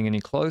Vingegaard's not getting any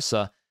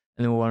closer.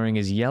 And then we're wondering,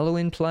 is yellow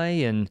in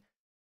play? And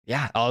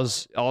yeah, I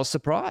was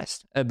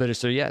surprised. But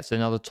so yeah, it's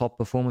another top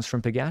performance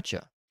from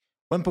Pogačar.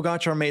 When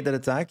Pogačar made that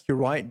attack, you're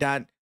right.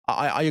 That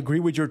I agree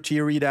with your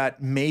theory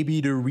that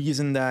maybe the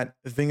reason that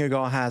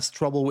Vingegaard has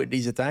trouble with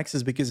these attacks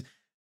is because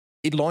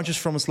it launches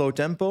from a slow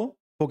tempo.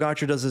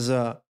 Pogačar does his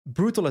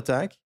brutal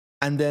attack,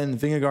 and then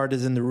Vingegaard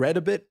is in the red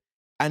a bit.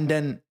 And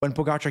then when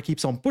Pogačar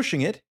keeps on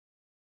pushing it,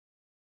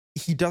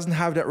 he doesn't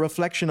have that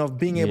reflection of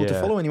being able to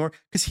follow anymore,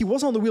 because he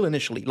was on the wheel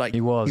initially. Like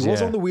he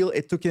was on the wheel.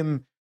 It took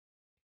him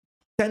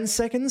 10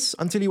 seconds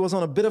until he was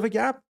on a bit of a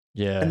gap.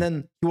 Yeah. And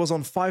then he was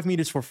on 5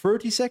 meters for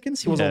 30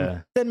 seconds. He was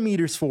on 10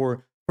 meters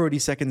for 30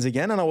 seconds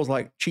again. And I was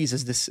like,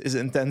 Jesus, this is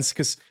intense,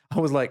 because I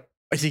was like,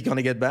 is he going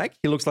to get back?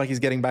 He looks like he's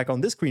getting back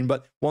on this screen.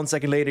 But 1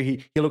 second later,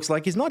 he looks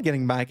like he's not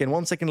getting back. And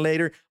 1 second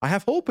later, I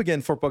have hope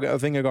again for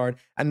Vingegaard.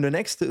 And the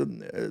next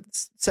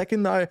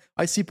second,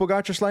 I see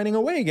Pogačar sliding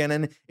away again.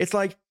 And it's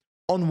like,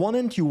 on one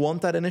end, you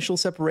want that initial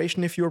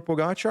separation if you're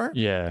Pogačar.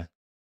 Yeah.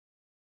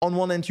 On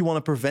one end, you want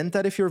to prevent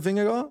that if you're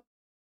Vingegaard.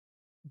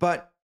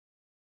 But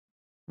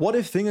what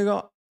if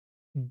Vingegaard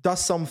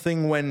does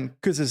something when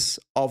Kuss is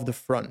off the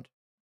front?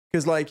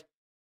 Because, like,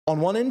 on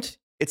one end,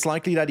 it's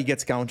likely that he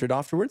gets countered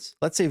afterwards.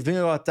 Let's say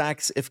Vingegaard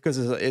attacks if Kuss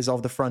is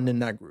off the front in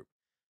that group.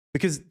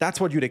 Because that's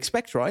what you'd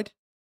expect, right?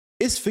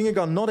 Is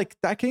Vingegaard not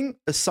attacking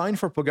a sign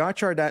for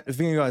Pogačar that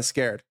Vingegaard is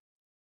scared?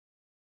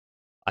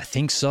 I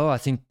think so. I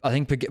think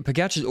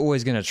Pogačar is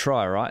always going to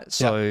try, right?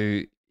 So,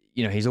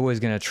 you know, he's always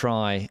going to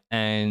try,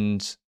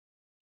 and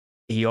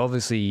he's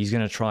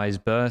going to try his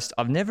burst.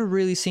 I've never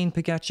really seen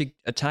Pogačar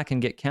attack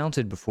and get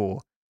countered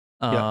before.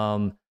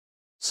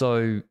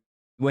 So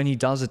when he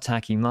does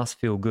attack, he must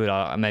feel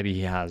good. Maybe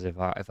he has, if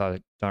I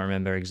don't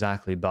remember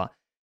exactly, but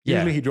yeah.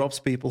 Usually he drops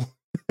people.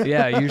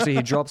 Usually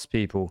he drops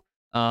people.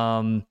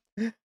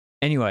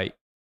 Anyway,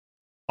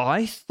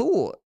 I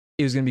thought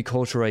it was going to be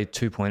Coulthard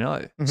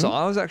 2.0. So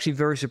I was actually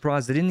very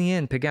surprised that in the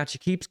end, Pogačar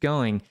keeps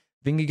going.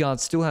 Vingegaard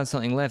still has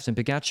something left, and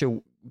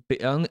Pogačar,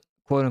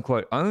 quote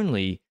unquote,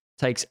 only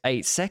takes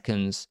 8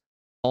 seconds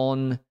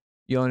on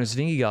Jonas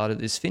Vingegaard at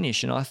this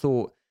finish. And I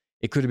thought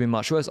it could have been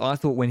much worse. I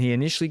thought when he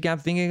initially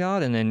gapped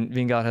Vingegaard, and then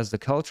Vingegaard has the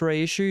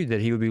Coulthard issue,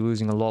 that he would be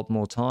losing a lot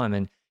more time.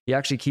 And he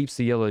actually keeps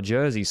the yellow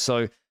jersey.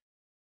 So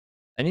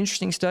an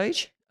interesting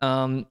stage.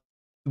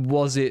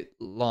 Was it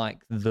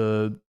like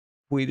the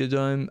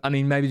Puigderdome? I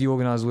mean, maybe the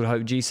organisers would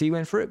hope GC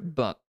went for it,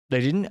 but they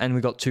didn't, and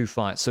we got 2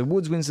 fights. So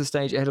Woods wins the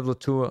stage ahead of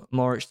Latour,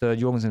 Moritz third,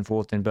 Jorgensen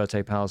fourth, then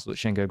Berthe, Powers,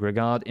 Lutsenko,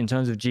 Gregard. In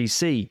terms of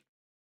GC,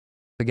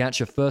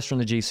 Pogačar first from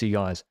the GC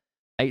guys,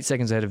 8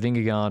 seconds ahead of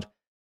Vingegaard,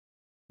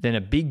 then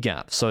a big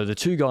gap. So the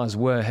two guys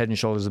were head and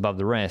shoulders above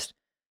the rest.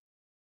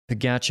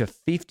 Pogačar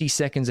 50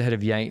 seconds ahead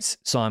of Yates,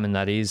 Simon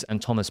that is,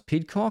 and Thomas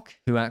Pidcock,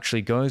 who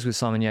actually goes with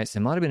Simon Yates.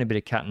 There might have been a bit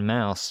of cat and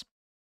mouse.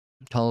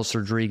 Carlos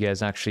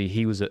Rodriguez, actually,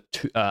 he was at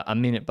a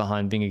minute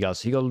behind Vingegaard,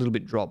 so he got a little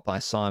bit dropped by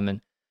Simon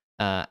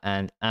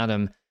and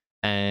Adam,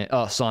 and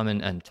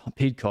Simon and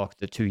Pidcock.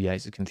 The two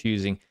Yates are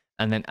confusing.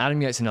 And then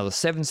Adam Yates another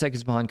 7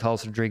 seconds behind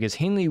Carlos Rodriguez.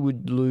 Hindley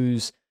would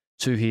lose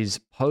to his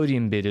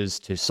podium bidders,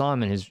 to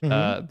Simon, his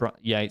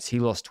Yates. He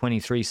lost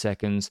 23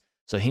 seconds,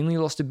 so Hindley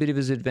lost a bit of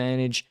his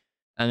advantage,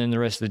 and then the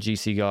rest of the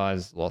GC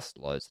guys lost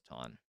loads of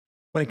time.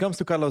 When it comes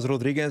to Carlos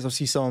Rodriguez, I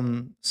see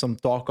some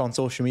talk on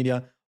social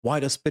media. Why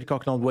does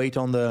Pidcock not wait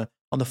on the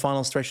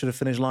final stretch to the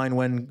finish line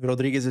when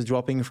Rodriguez is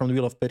dropping from the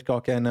wheel of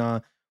Pidcock and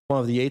one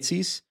of the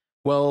Yateses?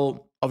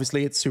 Well,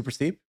 obviously it's super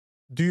steep.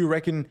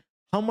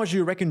 How much do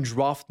you reckon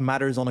draft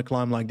matters on a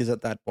climb like this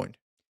at that point?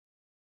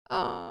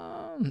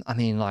 I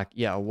mean, like,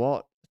 yeah, a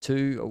watt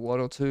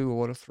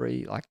or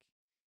three, like,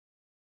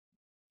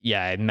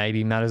 yeah, it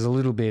maybe matters a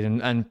little bit.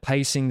 And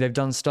pacing, they've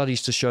done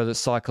studies to show that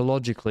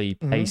psychologically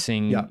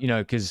pacing, you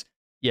know, because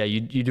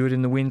you do it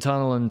in the wind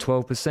tunnel and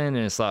 12%, and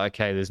it's like,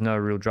 okay, there's no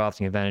real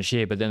drafting advantage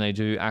here. But then they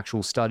do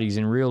actual studies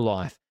in real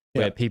life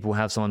where people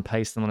have someone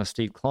pace them on a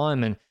steep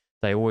climb, and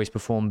they always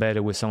perform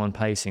better with someone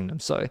pacing them.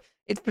 So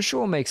it for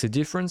sure makes a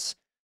difference.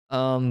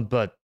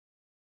 But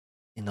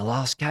in the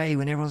last K,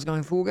 when everyone's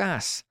going full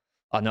gas,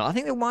 I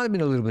think there might have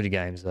been a little bit of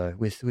games though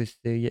with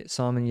the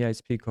Simon Yates,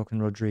 Pidcock,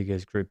 and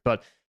Rodriguez group.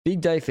 But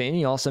big day for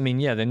Ineos. I mean,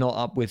 yeah, they're not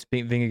up with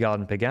Vingegaard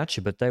and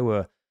Pogačar, but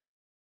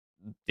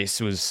this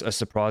was a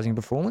surprising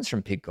performance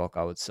from Pidcock,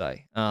 I would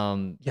say.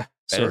 Better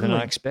than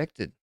I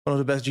expected. One of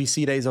the best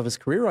GC days of his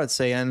career, I'd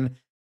say, and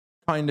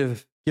kind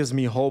of gives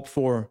me hope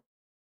for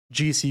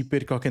GC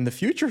Pidcock in the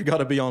future,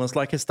 gotta be honest.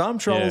 Like, his time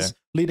trials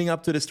leading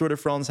up to this Tour de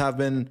France have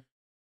been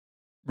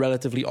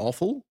relatively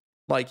awful.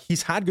 Like,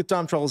 he's had good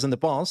time trials in the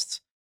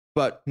past,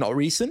 but not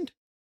recent.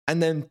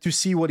 And then to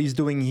see what he's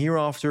doing here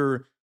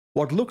after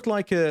what looked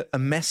like a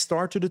mess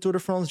start to the Tour de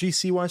France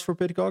GC-wise for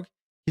Pidcock,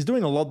 he's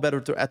doing a lot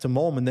better at the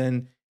moment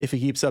than if he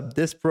keeps up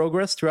this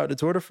progress throughout the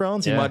Tour de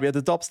France, he might be at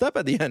the top step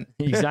at the end.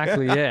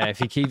 Exactly, yeah. If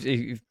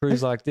he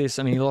proves like this,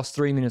 I mean, he lost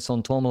 3 minutes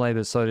on Tourmalet,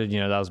 but so did,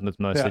 that was with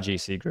most of the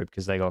GC group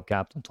because they got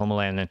gapped on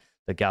Tourmalet, and then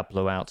the gap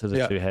blew out to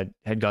the two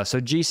head guys. So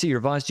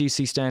revised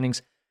GC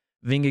standings,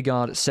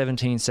 Vingegaard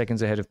 17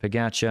 seconds ahead of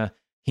Pogacar,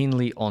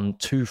 Hindley on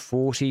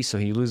 240, so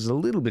he loses a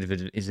little bit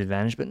of his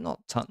advantage, but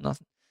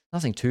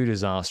nothing too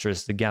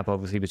disastrous. The gap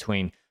obviously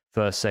between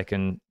first,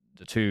 second,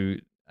 the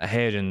two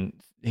ahead, and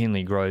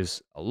Hindley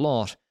grows a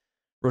lot.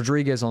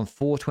 Rodriguez on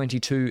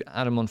 422,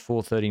 Adam on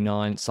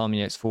 439, Simon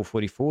Yates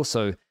 444.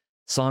 So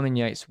Simon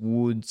Yates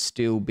would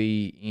still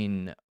be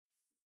in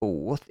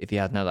fourth if he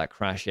hadn't had that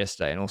crash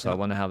yesterday. And also, I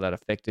wonder how that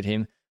affected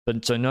him.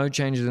 But so no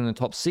changes in the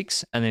top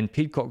six. And then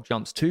Pidcock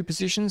jumps 2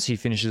 positions.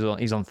 He's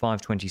on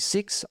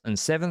 526 and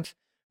 7th.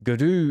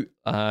 Gaudu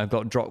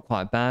got dropped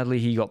quite badly.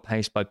 He got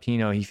paced by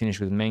Pinot. He finished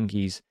with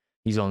Menkes.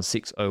 He's on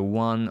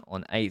 601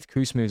 on 8th.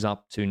 Kuss moves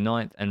up to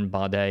 9th, and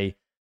Bardet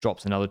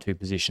drops another 2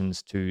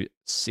 positions to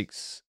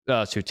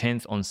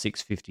 10th on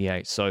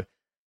 658. So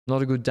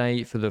not a good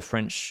day for the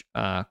French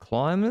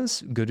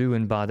climbers, Gaudu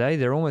and Bardet.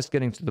 They're almost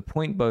getting to the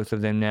point, both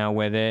of them now,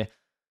 where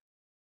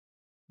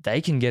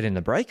they can get in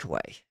the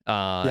breakaway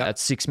at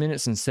 6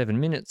 minutes and 7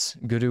 minutes.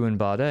 Gaudu and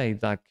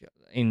Bardet, like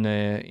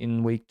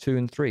in week 2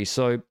 and 3.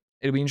 So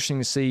it'll be interesting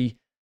to see,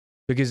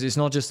 because it's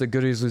not just that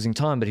Gaudu's losing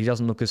time, but he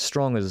doesn't look as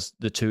strong as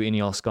the 2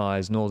 Ineos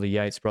guys, nor the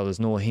Yates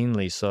brothers, nor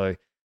Hindley. So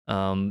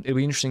it'll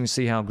be interesting to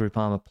see how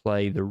Groupama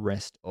play the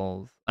rest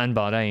of, and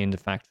Bardet in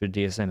fact for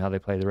DSM, how they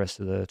play the rest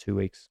of the 2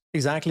 weeks.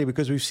 Exactly,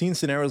 because we've seen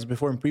scenarios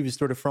before in previous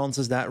Tour de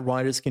France's that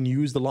riders can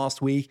use the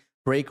last week,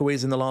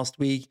 breakaways in the last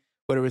week,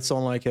 whether it's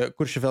on like a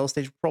Courchevel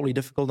stage, probably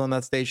difficult on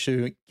that stage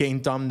to gain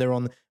time there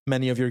on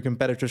many of your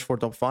competitors for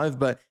top 5,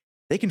 but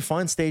they can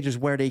find stages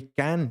where they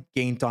can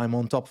gain time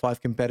on top 5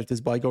 competitors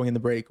by going in the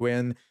breakaway,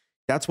 and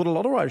that's what a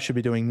lot of riders should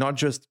be doing, not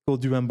just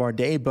Gaudu and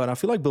Bardet, but I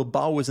feel like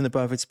Bilbao is in the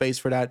perfect space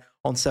for that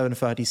on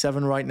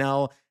 7:37 right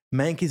now.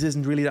 Menkes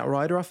isn't really that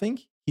rider, I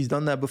think. He's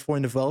done that before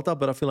in the Vuelta,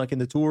 but I feel like in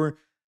the Tour,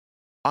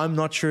 I'm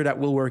not sure that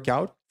will work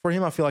out for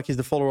him. I feel like he's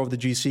the follower of the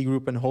GC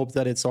group and hopes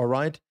that it's all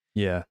right.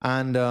 Yeah.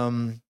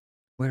 And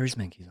where is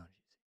Menkes on?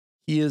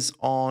 He is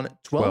on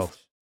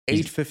 12th.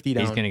 850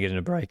 down. He's going to get in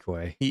a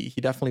breakaway. He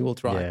definitely will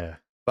try. Yeah.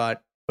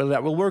 But whether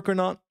that will work or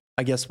not,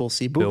 I guess we'll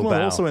see.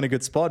 Boukman also in a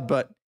good spot,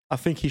 but I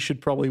think he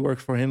should probably work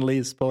for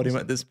Hindley's podium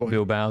at this point.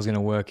 Bilbao's going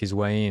to work his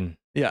way in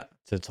to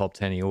the top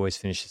 10. He always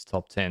finishes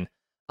top 10.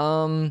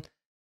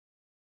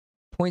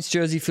 Points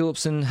Jersey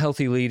Philipsen,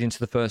 healthy lead into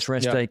the first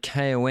rest day.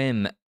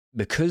 KOM,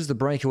 because the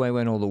breakaway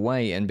went all the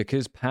way and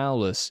because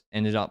Paulus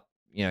ended up,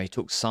 he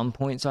took some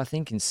points, I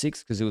think, in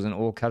 6th because it was an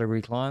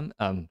all-category climb.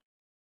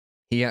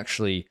 He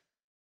actually...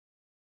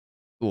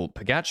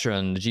 Pogacar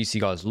and the GC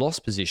guys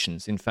lost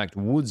positions. In fact,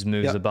 Woods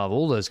moves above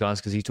all those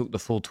guys because he took the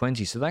full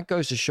 20. So that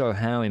goes to show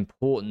how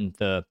important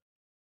the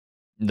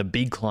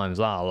big climbs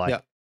are.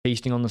 Like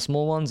feasting on the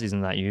small ones isn't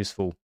that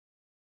useful.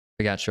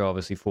 Pogacar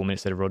obviously 4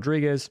 minutes ahead of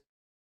Rodriguez.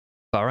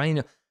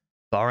 Bahrain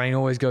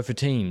always go for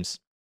teams.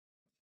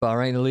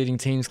 Bahrain, the leading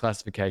teams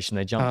classification.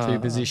 They jump 2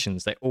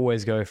 positions. They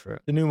always go for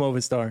it. The new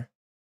Movistar.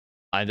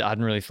 I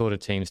hadn't really thought of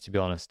teams, to be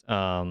honest.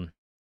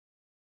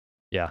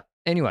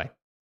 Anyway.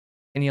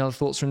 Any other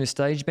thoughts from this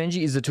stage,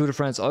 Benji? Is the Tour de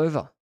France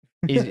over?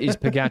 Is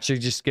Pogacar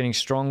just getting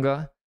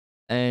stronger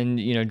and,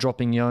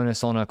 dropping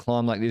Jonas on a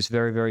climb like this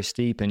very, very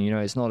steep? And,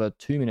 it's not a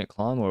 2-minute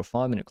climb or a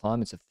 5-minute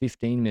climb. It's a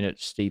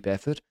 15-minute steep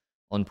effort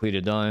on Puy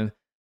de Dôme.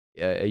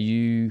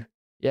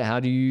 How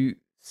do you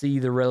see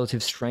the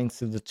relative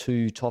strengths of the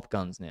 2 top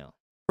guns now?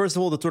 First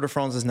of all, the Tour de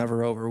France is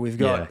never over. We've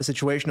got a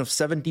situation of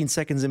 17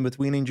 seconds in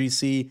between in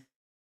GC.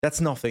 That's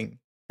nothing.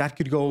 That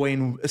could go away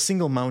in a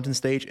single mountain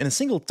stage, in a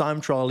single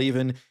time trial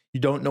even. You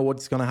don't know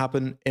what's going to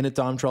happen in a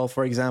time trial.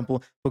 For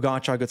example,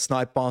 Pogacar got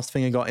sniped past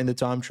Vingegaard in the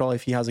time trial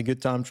if he has a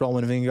good time trial,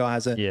 when Vingegaard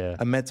has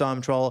a mid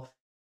time trial.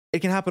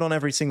 It can happen on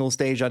every single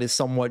stage that is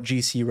somewhat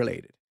GC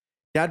related.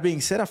 That being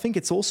said, I think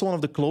it's also one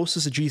of the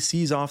closest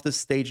GCs after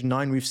stage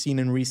 9 we've seen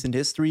in recent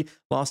history.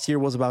 Last year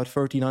was about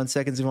 39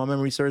 seconds, if my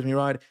memory serves me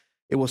right.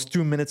 It was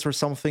 2 minutes or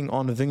something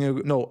on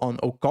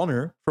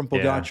O'Connor from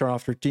Pogacar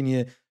after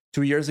Tignes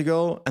 2 years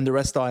ago, and the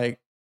rest I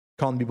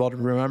can't be bothered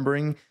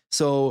remembering.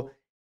 So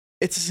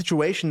it's a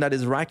situation that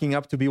is racking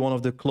up to be one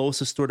of the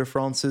closest Tour de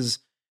France's,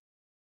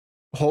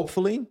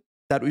 hopefully,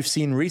 that we've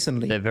seen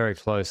recently. They're very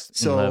close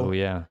in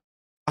level,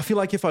 I feel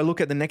like if I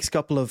look at the next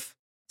couple of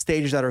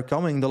stages that are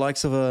coming, the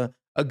likes of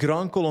a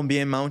Grand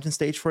Colombier mountain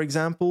stage, for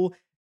example,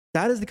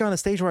 that is the kind of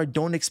stage where I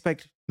don't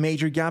expect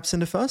major gaps in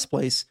the first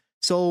place.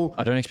 So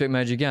I don't expect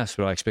major gaps,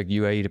 but I expect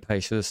UAE to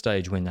pace for the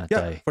stage win that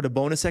day. For the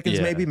bonus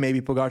seconds, maybe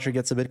Pogacar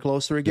gets a bit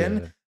closer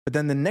again. Yeah. But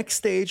then the next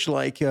stage,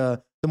 like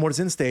the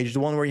Morzine stage,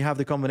 the one where you have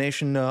the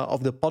combination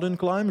of the Podden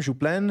climb,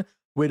 Jouplen,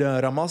 with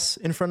Ramas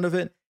in front of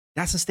it,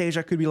 that's a stage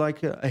that could be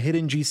like a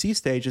hidden GC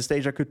stage, a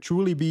stage that could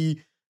truly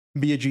be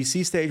a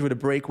GC stage with a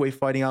breakaway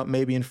fighting out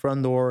maybe in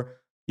front, or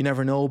you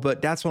never know.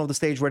 But that's one of the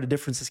stages where the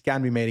differences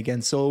can be made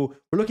again. So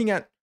we're looking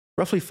at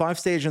roughly 5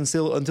 stages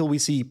until we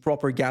see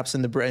proper gaps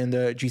in the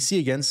GC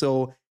again.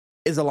 So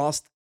is the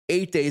last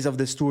 8 days of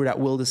this tour that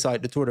will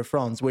decide the Tour de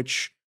France,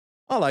 which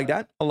I like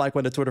that. I like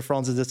when the Tour de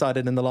France is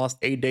decided in the last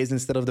 8 days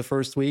instead of the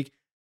first week.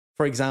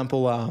 For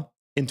example,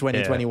 in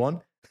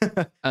 2021.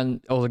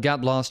 And the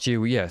gap last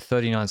year,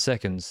 39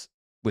 seconds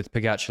with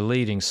Pogacar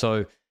leading.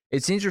 So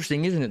it's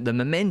interesting, isn't it? The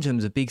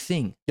momentum's a big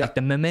thing. Yeah. Like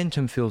the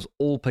momentum feels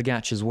all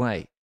Pogacar's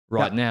way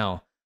right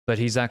now. But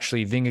he's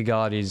actually,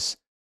 Vingegaard is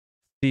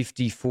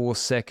 54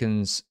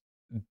 seconds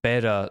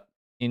better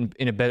in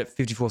a better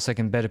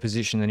 54-second better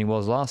position than he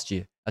was last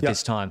year at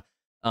this time.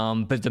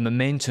 But the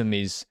momentum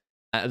is,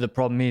 the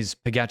problem is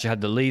Pogacar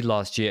had the lead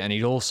last year and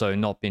he'd also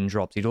not been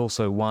dropped. He'd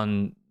also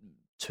won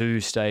 2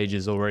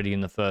 stages already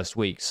in the first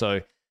week.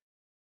 So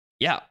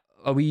yeah,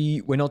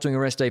 we're not doing a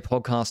rest day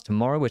podcast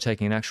tomorrow. We're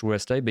taking an actual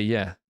rest day, but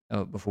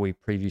before we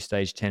preview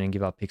stage 10 and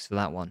give our picks for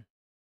that one.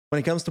 When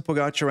it comes to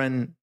Pogacar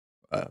and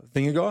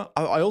Vingegaard,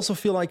 I also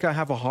feel like I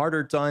have a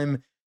harder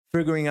time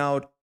figuring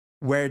out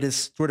where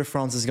this Tour de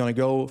France is going to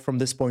go from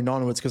this point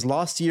onwards. Because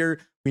last year,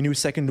 we knew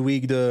second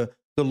week the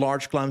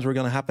large climbs were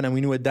going to happen, and we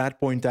knew at that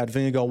point that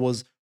Vingegaard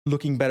was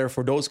looking better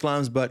for those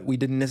climbs, but we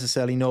didn't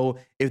necessarily know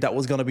if that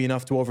was going to be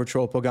enough to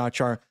overthrow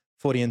Pogacar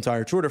for the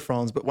entire Tour de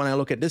France. But when I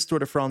look at this Tour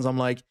de France, I'm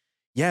like,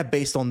 yeah,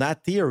 based on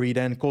that theory,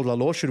 then Col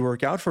d'Allo should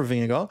work out for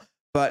Vingegaard.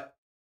 But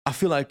I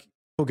feel like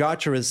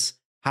Pogacar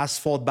has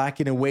fought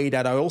back in a way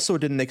that I also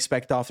didn't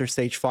expect after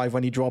stage 5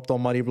 when he dropped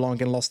on Marie Blanc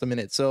and lost a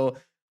minute. So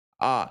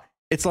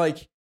it's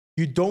like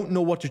you don't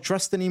know what to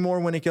trust anymore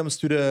when it comes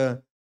to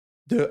the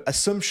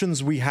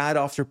assumptions we had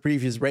after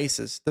previous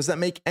races. Does that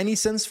make any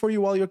sense for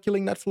you while you're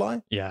killing that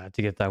fly? Yeah,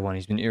 to get that one.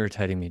 He's been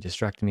irritating me,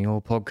 distracting me all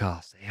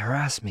podcast. They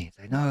harass me.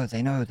 They know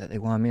that they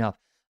wind me up.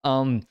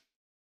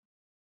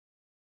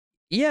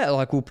 Yeah,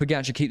 like, will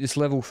Pogacar keep this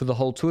level for the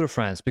whole Tour de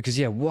France? Because,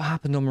 what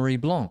happened on Marie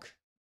Blanc?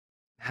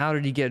 How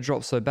did he get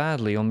dropped so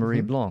badly on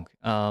Marie Blanc?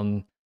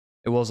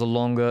 It was a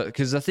longer...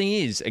 Because the thing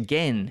is,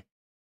 again,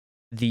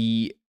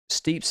 the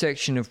steep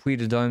section of Puy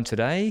de Dôme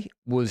today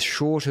was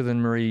shorter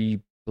than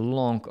Marie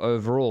Blanc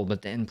overall,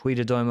 but then Puy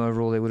de Dôme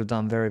overall, they would have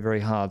done very, very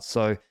hard.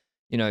 So,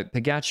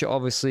 Pogacar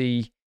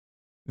obviously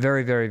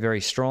very, very,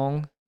 very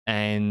strong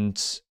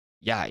and,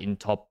 in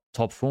top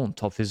form,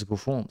 top physical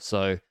form.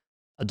 So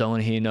I don't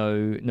want to hear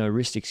no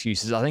wrist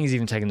excuses. I think he's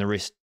even taken the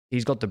wrist.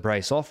 He's got the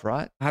brace off,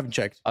 right? I haven't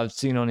checked. I've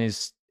seen on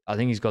his... I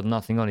think he's got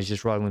nothing on. He's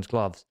just riding with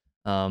gloves.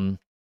 So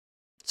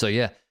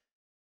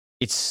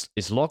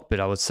it's locked, but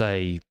I would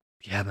say,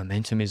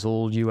 momentum is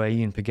all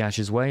UAE and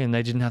Pogacar's way, and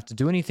they didn't have to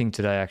do anything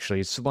today, actually.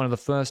 It's one of the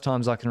first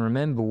times I can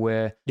remember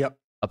where,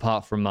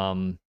 apart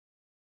from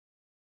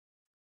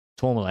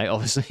Tourmalet,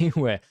 obviously,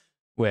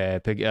 where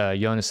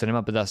Jonas set him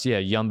up, but that's,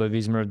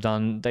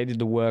 Jumbo-Visma they did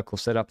the work or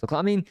set up the climb.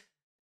 I mean,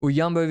 were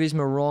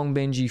Jumbo-Visma wrong,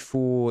 Benji,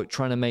 for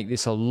trying to make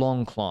this a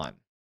long climb?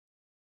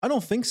 I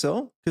don't think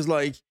so, because,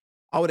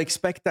 I would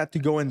expect that to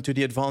go into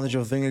the advantage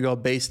of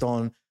Vingegaard based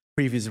on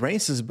previous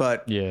races,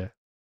 but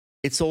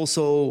it's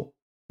also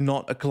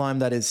not a climb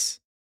that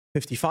is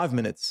 55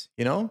 minutes,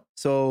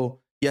 So,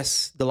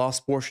 yes, the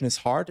last portion is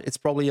hard. It's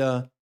probably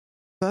a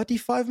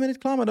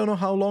 35-minute climb. I don't know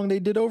how long they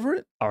did over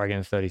it. I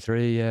reckon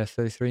 33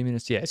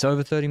 minutes. Yeah, it's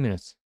over 30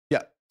 minutes.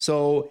 Yeah,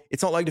 so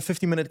it's not like the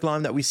 50-minute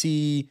climb that we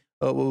see.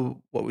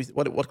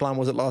 What climb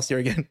was it last year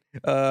again?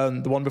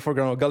 The one before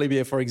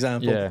Galibier, for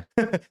example. Yeah.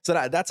 So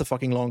that's a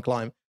fucking long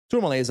climb.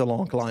 Tourmalet is a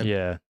long climb.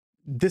 Yeah.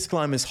 This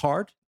climb is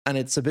hard, and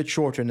it's a bit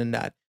shorter than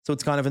that. So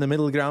it's kind of in the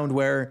middle ground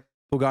where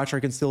Pogacar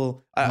can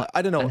still...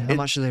 I don't know. How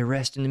much do they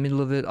rest in the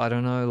middle of it? I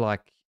don't know.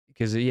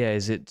 Because, do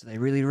they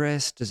really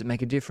rest? Does it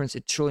make a difference?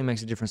 It surely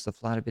makes a difference to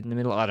flat a bit in the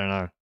middle. I don't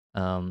know.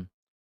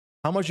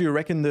 How much do you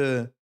reckon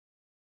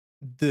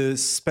the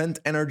spent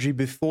energy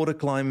before the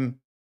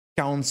climb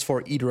counts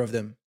for either of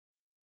them?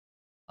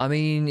 I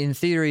mean, in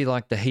theory,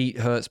 the heat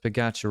hurts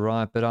Pogacar,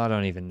 right? But I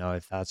don't even know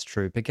if that's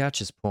true.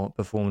 Pogacar's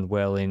performed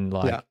well in,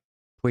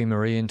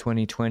 Puy-Marie in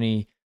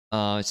 2020.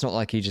 It's not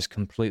like he just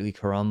completely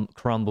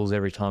crumbles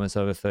every time it's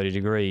over 30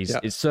 degrees.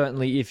 Yeah. It's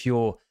certainly if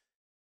you're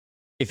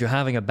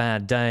having a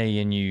bad day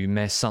and you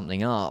mess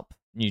something up,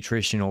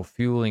 nutrition or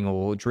fueling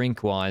or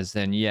drink-wise,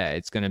 then,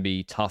 it's going to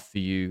be tough for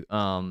you,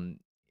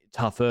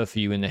 tougher for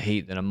you in the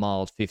heat than a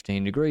mild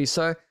 15 degrees.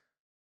 So,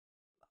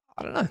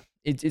 I don't know.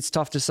 It's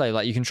tough to say.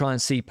 You can try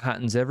and see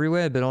patterns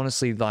everywhere, but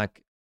honestly, Puy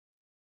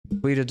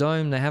de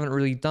Dôme, they haven't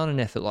really done an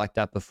effort like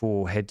that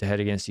before,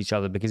 head-to-head against each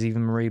other, because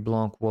even Marie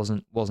Blanc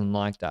wasn't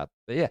like that.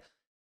 But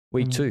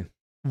week 2.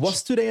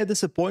 Was today a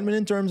disappointment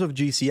in terms of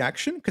GC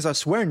action? Because I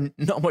swear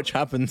not much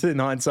happened in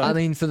hindsight. I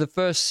mean, for the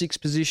first 6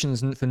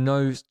 positions, for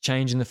no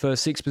change in the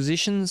first 6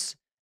 positions,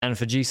 and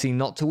for GC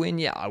not to win,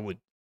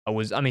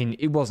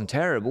 it wasn't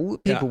terrible.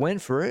 People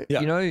went for it.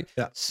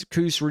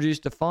 Kuss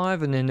reduced to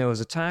 5, and then there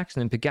was attacks,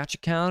 and then Pogacar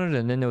counted,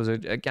 and then there was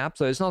a gap.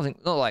 So it's not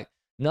like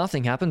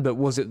nothing happened, but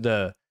was it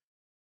the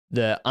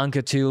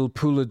Anquetil,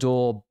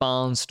 Poulador,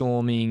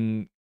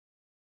 barnstorming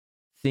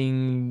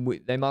thing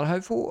they might have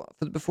hoped for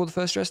before the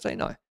first rest day?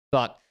 No.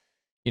 But,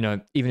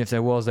 even if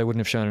there was, they wouldn't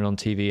have shown it on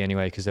TV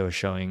anyway, because they were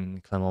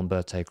showing Clement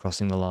Berthet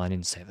crossing the line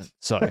in 7th.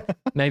 So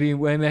maybe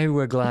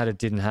we're glad it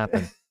didn't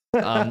happen.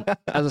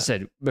 As I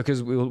said,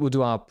 because we'll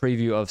do our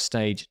preview of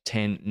stage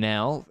 10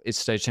 now. It's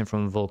stage 10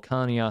 from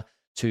Vulcania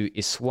to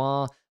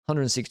Issoire,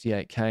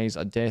 168 Ks.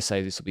 I dare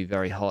say this will be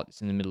very hot.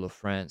 It's in the middle of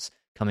France.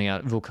 Coming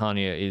out,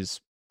 Vulcania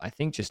is, I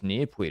think, just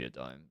near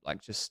Puy-de-Dôme,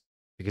 like just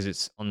because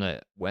it's on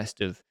the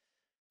west of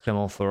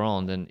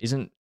Clermont-Ferrand. And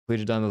isn't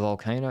Puy-de-Dôme a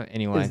volcano?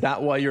 Anyway. Is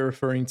that why you're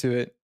referring to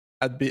it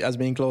as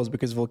being close?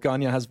 Because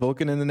Vulcania has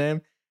Vulcan in the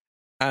name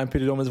and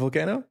Puy-de-Dôme is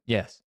volcano?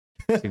 Yes.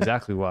 That's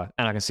exactly why.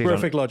 And I can see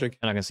Perfect logic.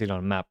 And I can see it on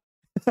a map.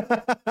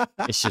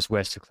 It's just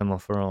west of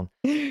Clermont-Ferrand.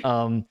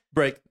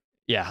 Break.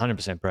 Yeah,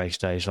 100% break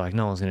stage. Like,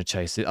 no one's going to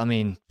chase it. I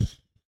mean,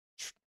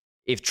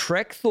 if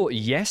Trek thought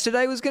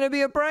yesterday was going to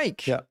be a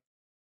break, yeah,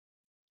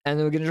 and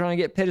they were going to try and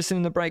get Pedersen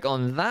in the break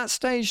on that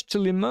stage to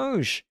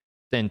Limoges,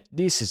 then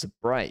this is a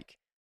break.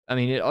 I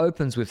mean, it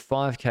opens with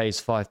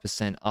 5Ks,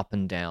 5% up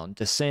and down.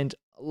 Descent,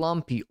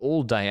 lumpy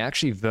all day.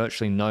 Actually,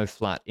 virtually no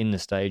flat in the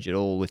stage at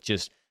all, with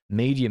just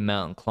medium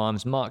mountain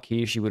climbs. Mark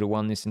Hirschi would have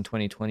won this in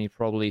 2020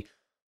 probably,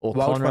 or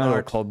Wout van Conrad or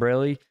Aert.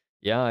 Colbrelli.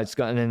 Yeah, it's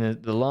got, and then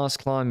the last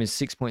climb is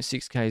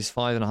 6.6 Ks,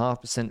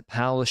 5.5%.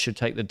 Paulus should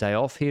take the day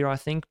off here, I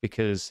think,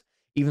 because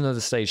even though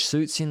the stage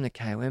suits him, the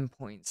KOM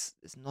points,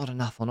 there's not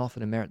enough on offer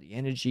to merit the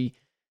energy,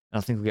 and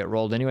I think we'll get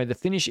rolled anyway. The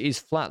finish is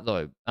flat,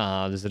 though.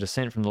 There's a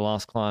descent from the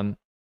last climb,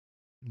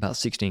 about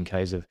 16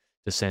 Ks of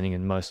descending,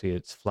 and mostly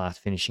it's flat,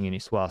 finishing in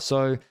Issoire.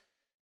 So,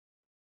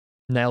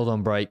 nailed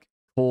on break.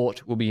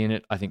 Port will be in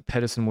it. I think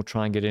Pedersen will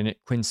try and get in it.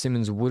 Quinn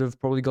Simmons would have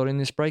probably got in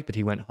this break, but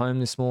he went home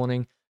this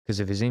morning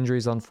because of his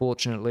injuries,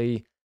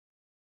 unfortunately.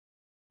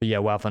 But yeah,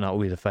 Wout van Aert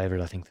will be the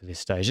favourite, I think, for this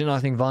stage. And I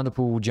think Van der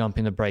Poel will jump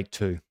in the break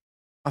too.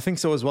 I think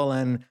so as well.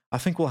 And I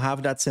think we'll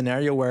have that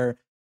scenario where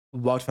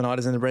Wout van Aert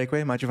is in the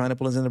breakaway, Mathieu van der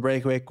Poel is in the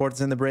breakaway, Kort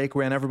is in the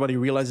breakaway, and everybody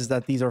realizes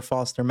that these are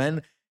faster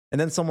men.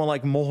 And then someone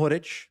like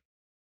Mohoric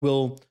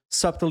will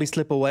subtly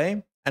slip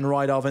away and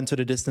ride off into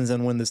the distance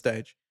and win the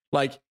stage.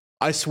 Like,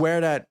 I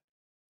swear that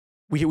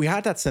we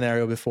had that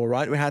scenario before,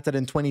 right? We had that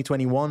in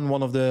 2021,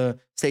 one of the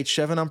stage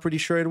 7, I'm pretty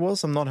sure it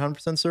was. I'm not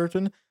 100%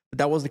 certain. But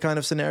that was the kind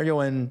of scenario.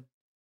 And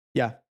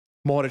yeah,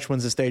 Mohoric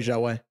wins the stage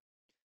that way.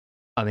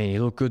 I mean, he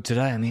looked good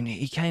today. I mean,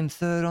 he came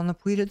third on the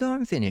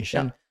Puy-de-Dôme finish. Yeah.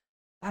 And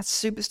that's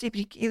super steep.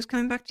 He was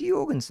coming back to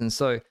Jorgensen.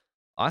 So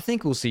I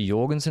think we'll see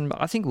Jorgensen. But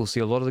I think we'll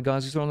see a lot of the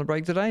guys who saw on the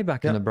break today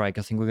back in the break.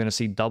 I think we're going to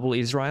see double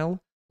Israel.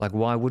 Like,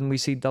 why wouldn't we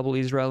see double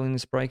Israel in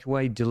this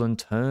breakaway? Dylan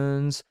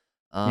Turns.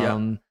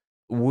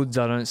 Woods,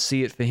 I don't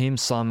see it for him.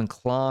 Simon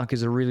Clark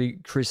is a really...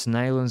 Chris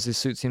Naylands, this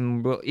suits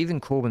him well. Even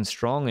Corbin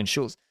Strong and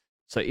Schultz.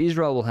 So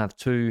Israel will have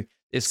 2.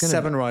 It's going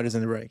 7 riders in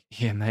the break.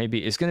 Yeah,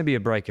 maybe. It's going to be a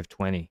break of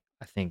 20,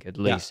 I think, at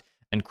least.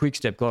 And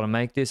Quickstep got to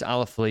make this.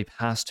 Alaphilippe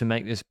has to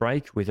make this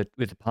break with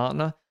a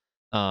partner.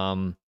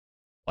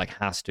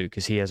 Has to,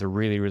 because he has a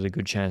really, really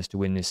good chance to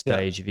win this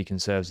stage if he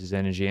conserves his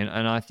energy.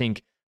 And I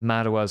think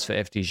Madouas for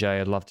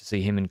FDJ, I'd love to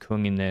see him and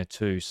Kung in there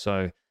too.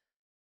 So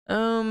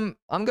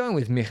I'm going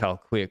with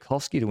Michal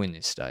Kwiatkowski to win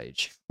this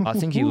stage. I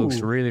think he looks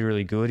really,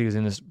 really good. He was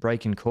in this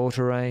break in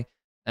Courtrai,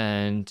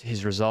 and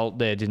his result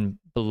there didn't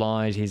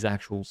belie his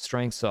actual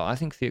strength. So I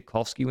think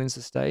Kwiatkowski wins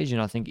the stage,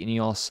 and I think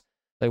Ineos,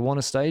 they want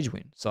a stage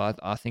win. So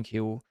I think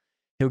he'll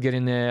get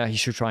in there. He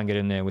should try and get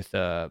in there with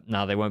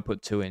they won't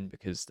put 2 in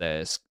because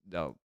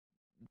they'll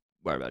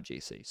worry about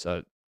GC.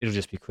 So it'll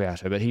just be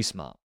Kwiato, but he's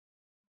smart.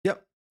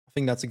 Yep. I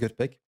think that's a good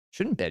pick.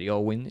 Shouldn't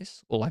Bettiol win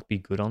this or be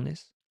good on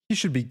this? He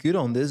should be good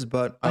on this,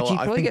 but he probably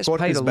I think gets Kort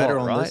paid is a better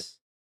lot, on right? this.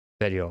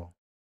 Bettiol.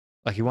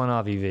 He won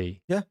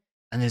RVV. Yeah.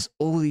 And there's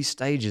all these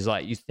stages,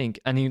 you think,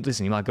 and he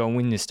might go and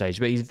win this stage,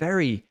 but he's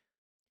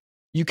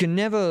you can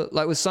never,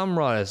 with some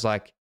riders,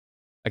 okay,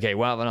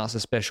 Wout van Aert's a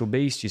special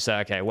beast. You say,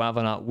 okay, Wout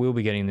van Aert will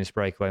be getting this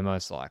breakaway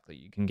most likely.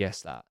 You can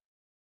guess that.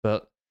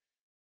 But,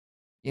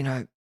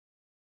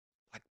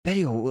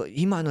 Bettiol,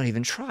 he might not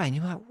even try, and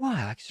you're like,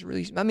 why? It's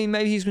really,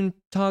 maybe he's been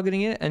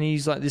targeting it, and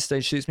he's this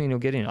stage suits me, and he'll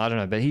get in. I don't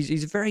know, but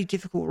he's a very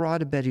difficult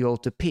rider,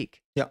 Bettiol, to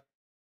pick. Yeah.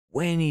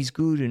 When he's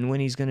good and when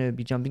he's going to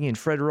be jumping in.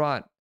 Fred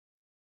Wright, could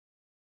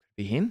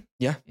be him.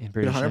 Yeah, in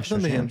British 100% National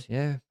be him. Champs.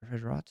 Yeah,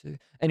 Fred Wright too.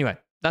 Anyway,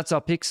 that's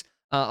our picks.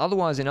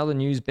 Otherwise, in other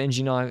news,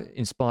 Benji and I,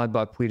 inspired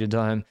by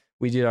Puy-de-Dôme,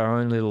 we did our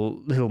own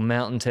little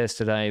mountain test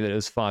today, but it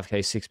was 5K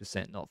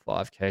 6%, not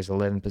 5Ks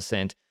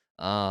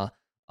 11%.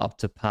 Up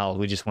to PAL.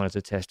 We just wanted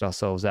to test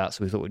ourselves out,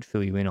 so we thought we'd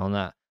fill you in on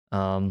that.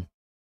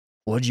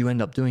 What did you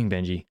end up doing,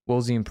 Benji? What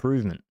was the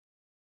improvement?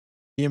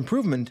 The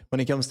improvement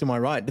when it comes to my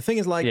ride. The thing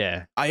is,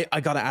 I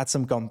got to add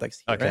some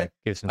context here. Okay, right?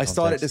 give some I context.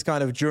 started this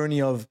kind of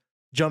journey of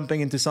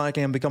jumping into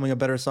cycling and becoming a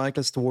better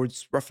cyclist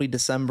towards roughly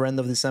December, end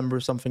of December,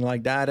 something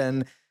like that.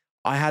 And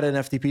I had an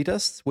FTP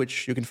test,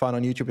 which you can find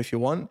on YouTube if you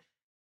want.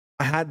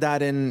 I had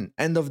that in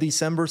end of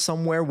December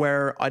somewhere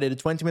where I did a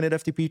 20-minute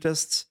FTP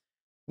test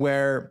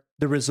where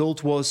the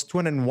result was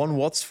 201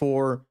 watts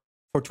for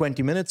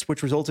 20 minutes,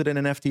 which resulted in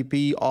an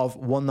FTP of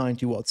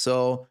 190 watts.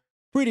 So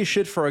pretty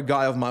shit for a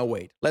guy of my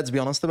weight. Let's be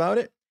honest about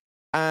it.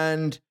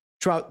 And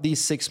throughout these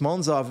 6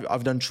 months,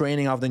 I've done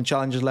training, I've done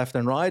challenges left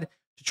and right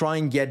to try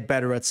and get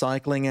better at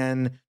cycling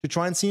and to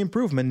try and see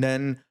improvement.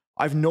 And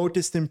I've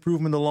noticed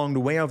improvement along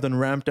the way. I've done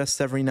ramp tests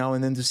every now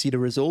and then to see the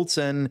results.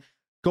 And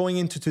going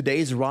into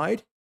today's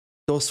ride,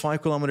 those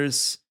 5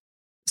 kilometers,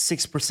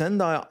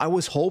 6%, I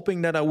was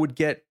hoping that I would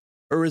get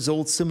a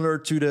result similar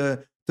to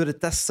the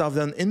tests I've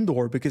done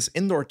indoor, because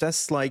indoor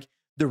tests, like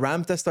the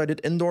RAM test I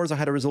did indoors, I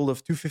had a result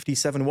of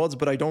 257 watts,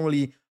 but I don't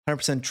really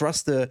 100%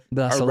 trust the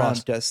RAM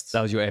tests.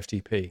 That was your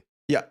FTP.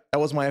 Yeah, that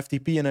was my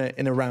FTP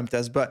in a RAM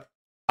test, but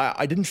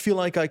I didn't feel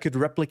like I could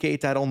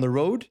replicate that on the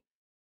road.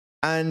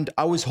 And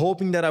I was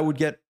hoping that I would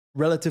get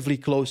relatively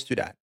close to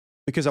that,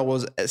 because I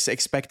was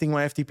expecting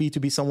my FTP to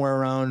be somewhere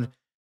around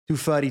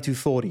 230,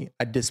 240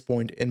 at this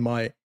point in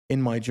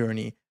my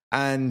journey.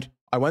 And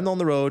I went on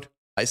the road,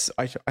 I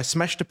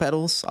smashed the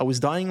pedals, I was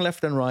dying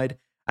left and right,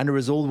 and the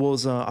result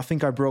was, I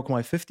think I broke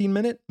my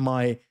 15-minute,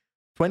 my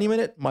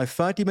 20-minute, my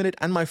 30-minute,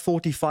 and my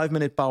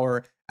 45-minute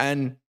power.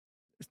 And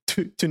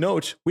to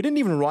note, we didn't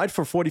even ride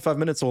for 45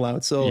 minutes all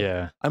out. So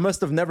yeah. I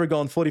must have never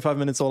gone 45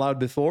 minutes all out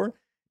before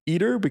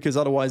either, because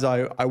otherwise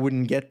I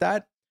wouldn't get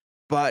that.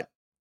 But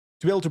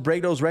to be able to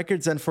break those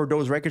records, and for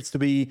those records to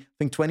be, I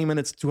think 20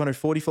 minutes,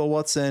 244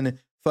 watts, and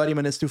 30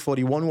 minutes,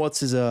 241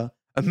 watts is a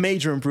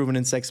major improvement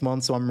in 6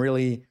 months. So I'm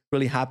really,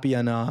 really happy.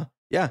 And I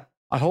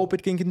hope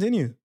it can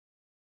continue.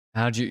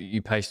 How'd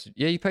you paced it?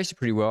 Yeah, you paced it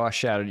pretty well. I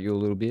shouted at you a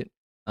little bit.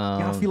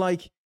 I feel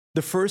like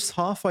the first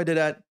half I did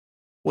at,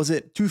 was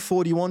it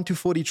 241,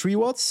 243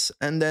 watts?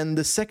 And then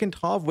the second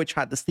half, which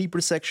had the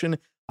steeper section,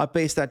 I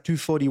paced at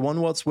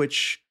 241 watts,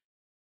 which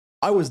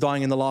I was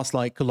dying in the last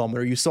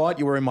kilometer. You saw it,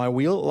 you were in my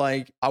wheel.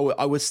 Like I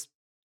was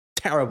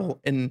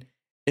terrible in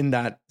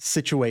that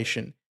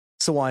situation.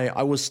 So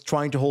I was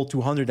trying to hold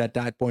 200 at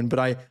that point, but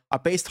I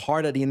paced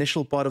hard at the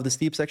initial part of the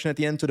steep section at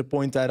the end, to the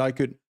point that I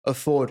could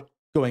afford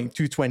going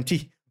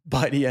 220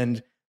 by the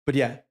end. But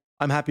yeah,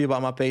 I'm happy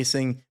about my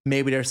pacing.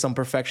 Maybe there's some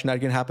perfection that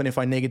can happen if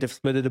I negative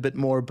split it a bit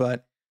more,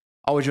 but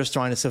I was just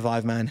trying to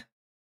survive, man.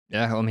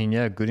 Yeah, I mean,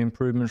 yeah, good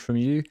improvement from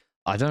you.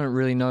 I don't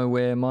really know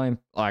where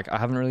I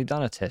haven't really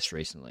done a test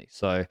recently,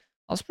 so I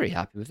was pretty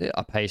happy with it.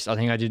 I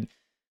think I did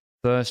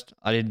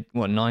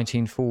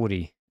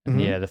 1940. Mm-hmm.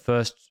 Yeah, the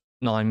first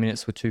 9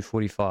 minutes were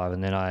 245,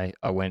 and then I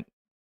went,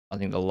 I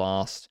think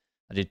I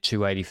did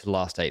 280 for the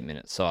last 8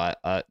 minutes. So I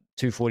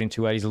 240 and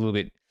 280 is a little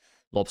bit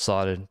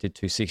lopsided. Did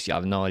 260. I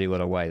have no idea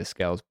what I weigh. The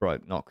scales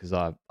broke, not because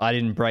I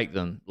didn't break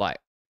them like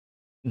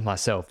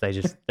myself.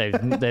 There's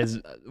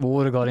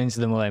water got into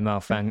them, or they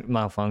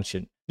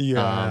malfunctioned.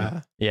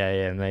 Yeah.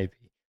 Yeah, maybe.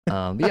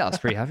 But yeah, I was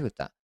pretty happy with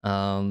that.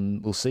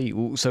 We'll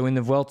see. So in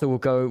the Vuelta, we're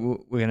going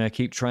to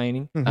keep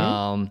training.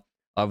 Mm-hmm.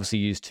 Obviously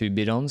use 2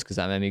 bidons because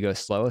that made me go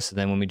slower. So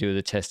then when we do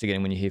the test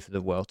again, when you're here for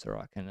the Vuelta,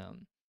 I can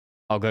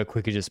I'll go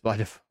quicker just by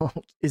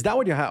default. Is that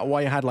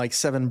why you had like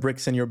 7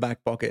 bricks in your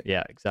back pocket?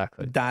 Yeah,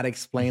 exactly. That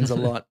explains a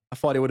lot. I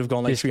thought it would have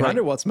gone like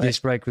 300 watts, man.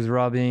 Disc brake was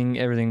rubbing,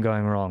 everything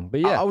going wrong.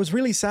 But yeah. I was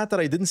really sad that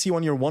I didn't see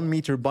on your 1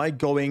 meter bike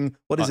going,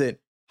 what is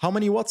it? How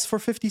many watts for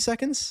 50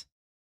 seconds?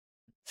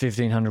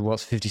 1500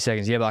 watts, 50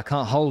 seconds. Yeah, but I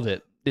can't hold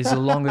it. It's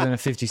longer than a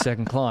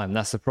 50-second climb.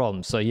 That's the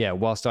problem. So yeah,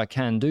 whilst I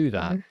can do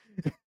that.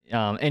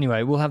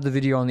 Anyway, we'll have the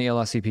video on the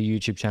LRCP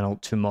YouTube channel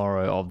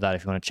tomorrow of that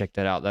if you want to check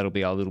that out. That'll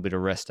be a little bit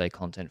of rest day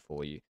content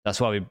for you. That's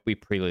why we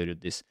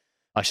preluded this.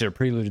 I should have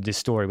preluded this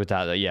story with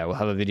that. Yeah, we'll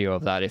have a video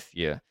of that if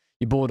you're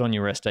bored on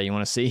your rest day. You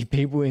want to see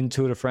people in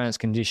Tour de France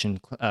condition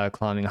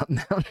climbing up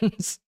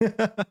mountains.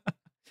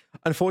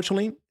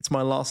 Unfortunately, it's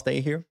my last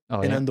day here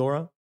in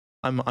Andorra.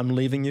 I'm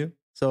leaving you.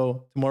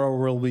 So tomorrow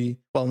we'll be,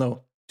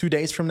 2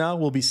 days from now,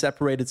 we'll be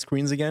separated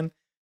screens again,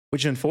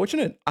 which is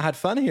unfortunate. I had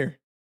fun here.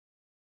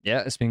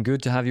 Yeah, it's been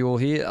good to have you all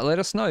here. Let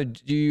us know.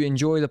 Do you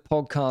enjoy the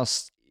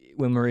podcast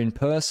when we're in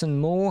person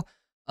more?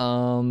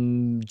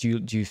 Do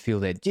you feel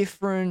they're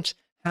different?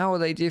 How are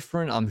they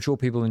different? I'm sure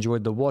people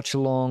enjoyed the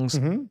watch-alongs.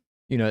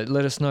 Mm-hmm.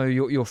 Let us know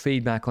your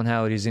feedback on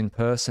how it is in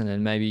person,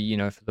 and maybe,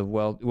 for the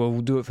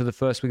we'll do it for the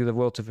first week of the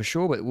Vuelta for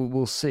sure, but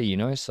we'll see,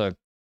 So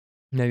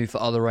maybe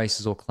for other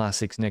races or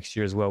classics next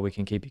year as well, we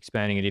can keep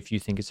expanding it if you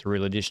think it's a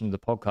real addition to the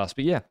podcast.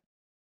 But yeah,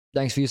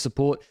 thanks for your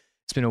support.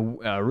 It's been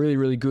a really,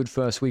 really good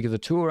first week of the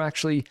tour,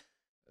 actually,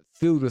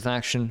 filled with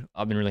action.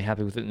 I've been really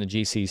happy with it, and the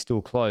GC is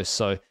still close.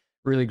 So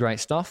really great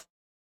stuff.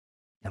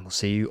 And we'll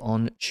see you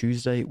on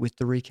Tuesday with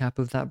the recap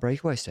of that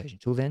breakaway stage.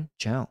 Until then,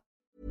 ciao.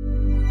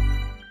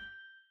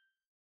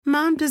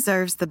 Mom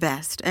deserves the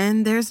best,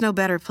 and there's no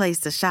better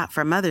place to shop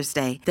for Mother's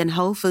Day than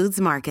Whole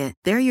Foods Market.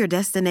 They're your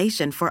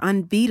destination for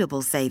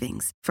unbeatable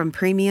savings, from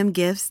premium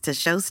gifts to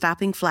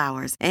show-stopping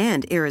flowers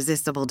and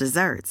irresistible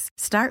desserts.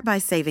 Start by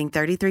saving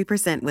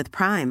 33% with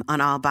Prime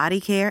on all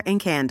body care and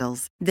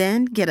candles.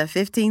 Then get a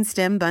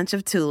 15-stem bunch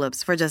of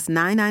tulips for just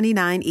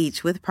 $9.99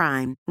 each with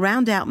Prime.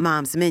 Round out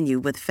Mom's menu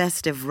with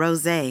festive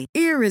rosé,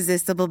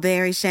 irresistible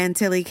berry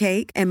chantilly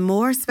cake, and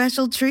more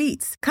special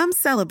treats. Come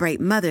celebrate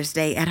Mother's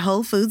Day at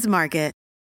Whole Foods Market.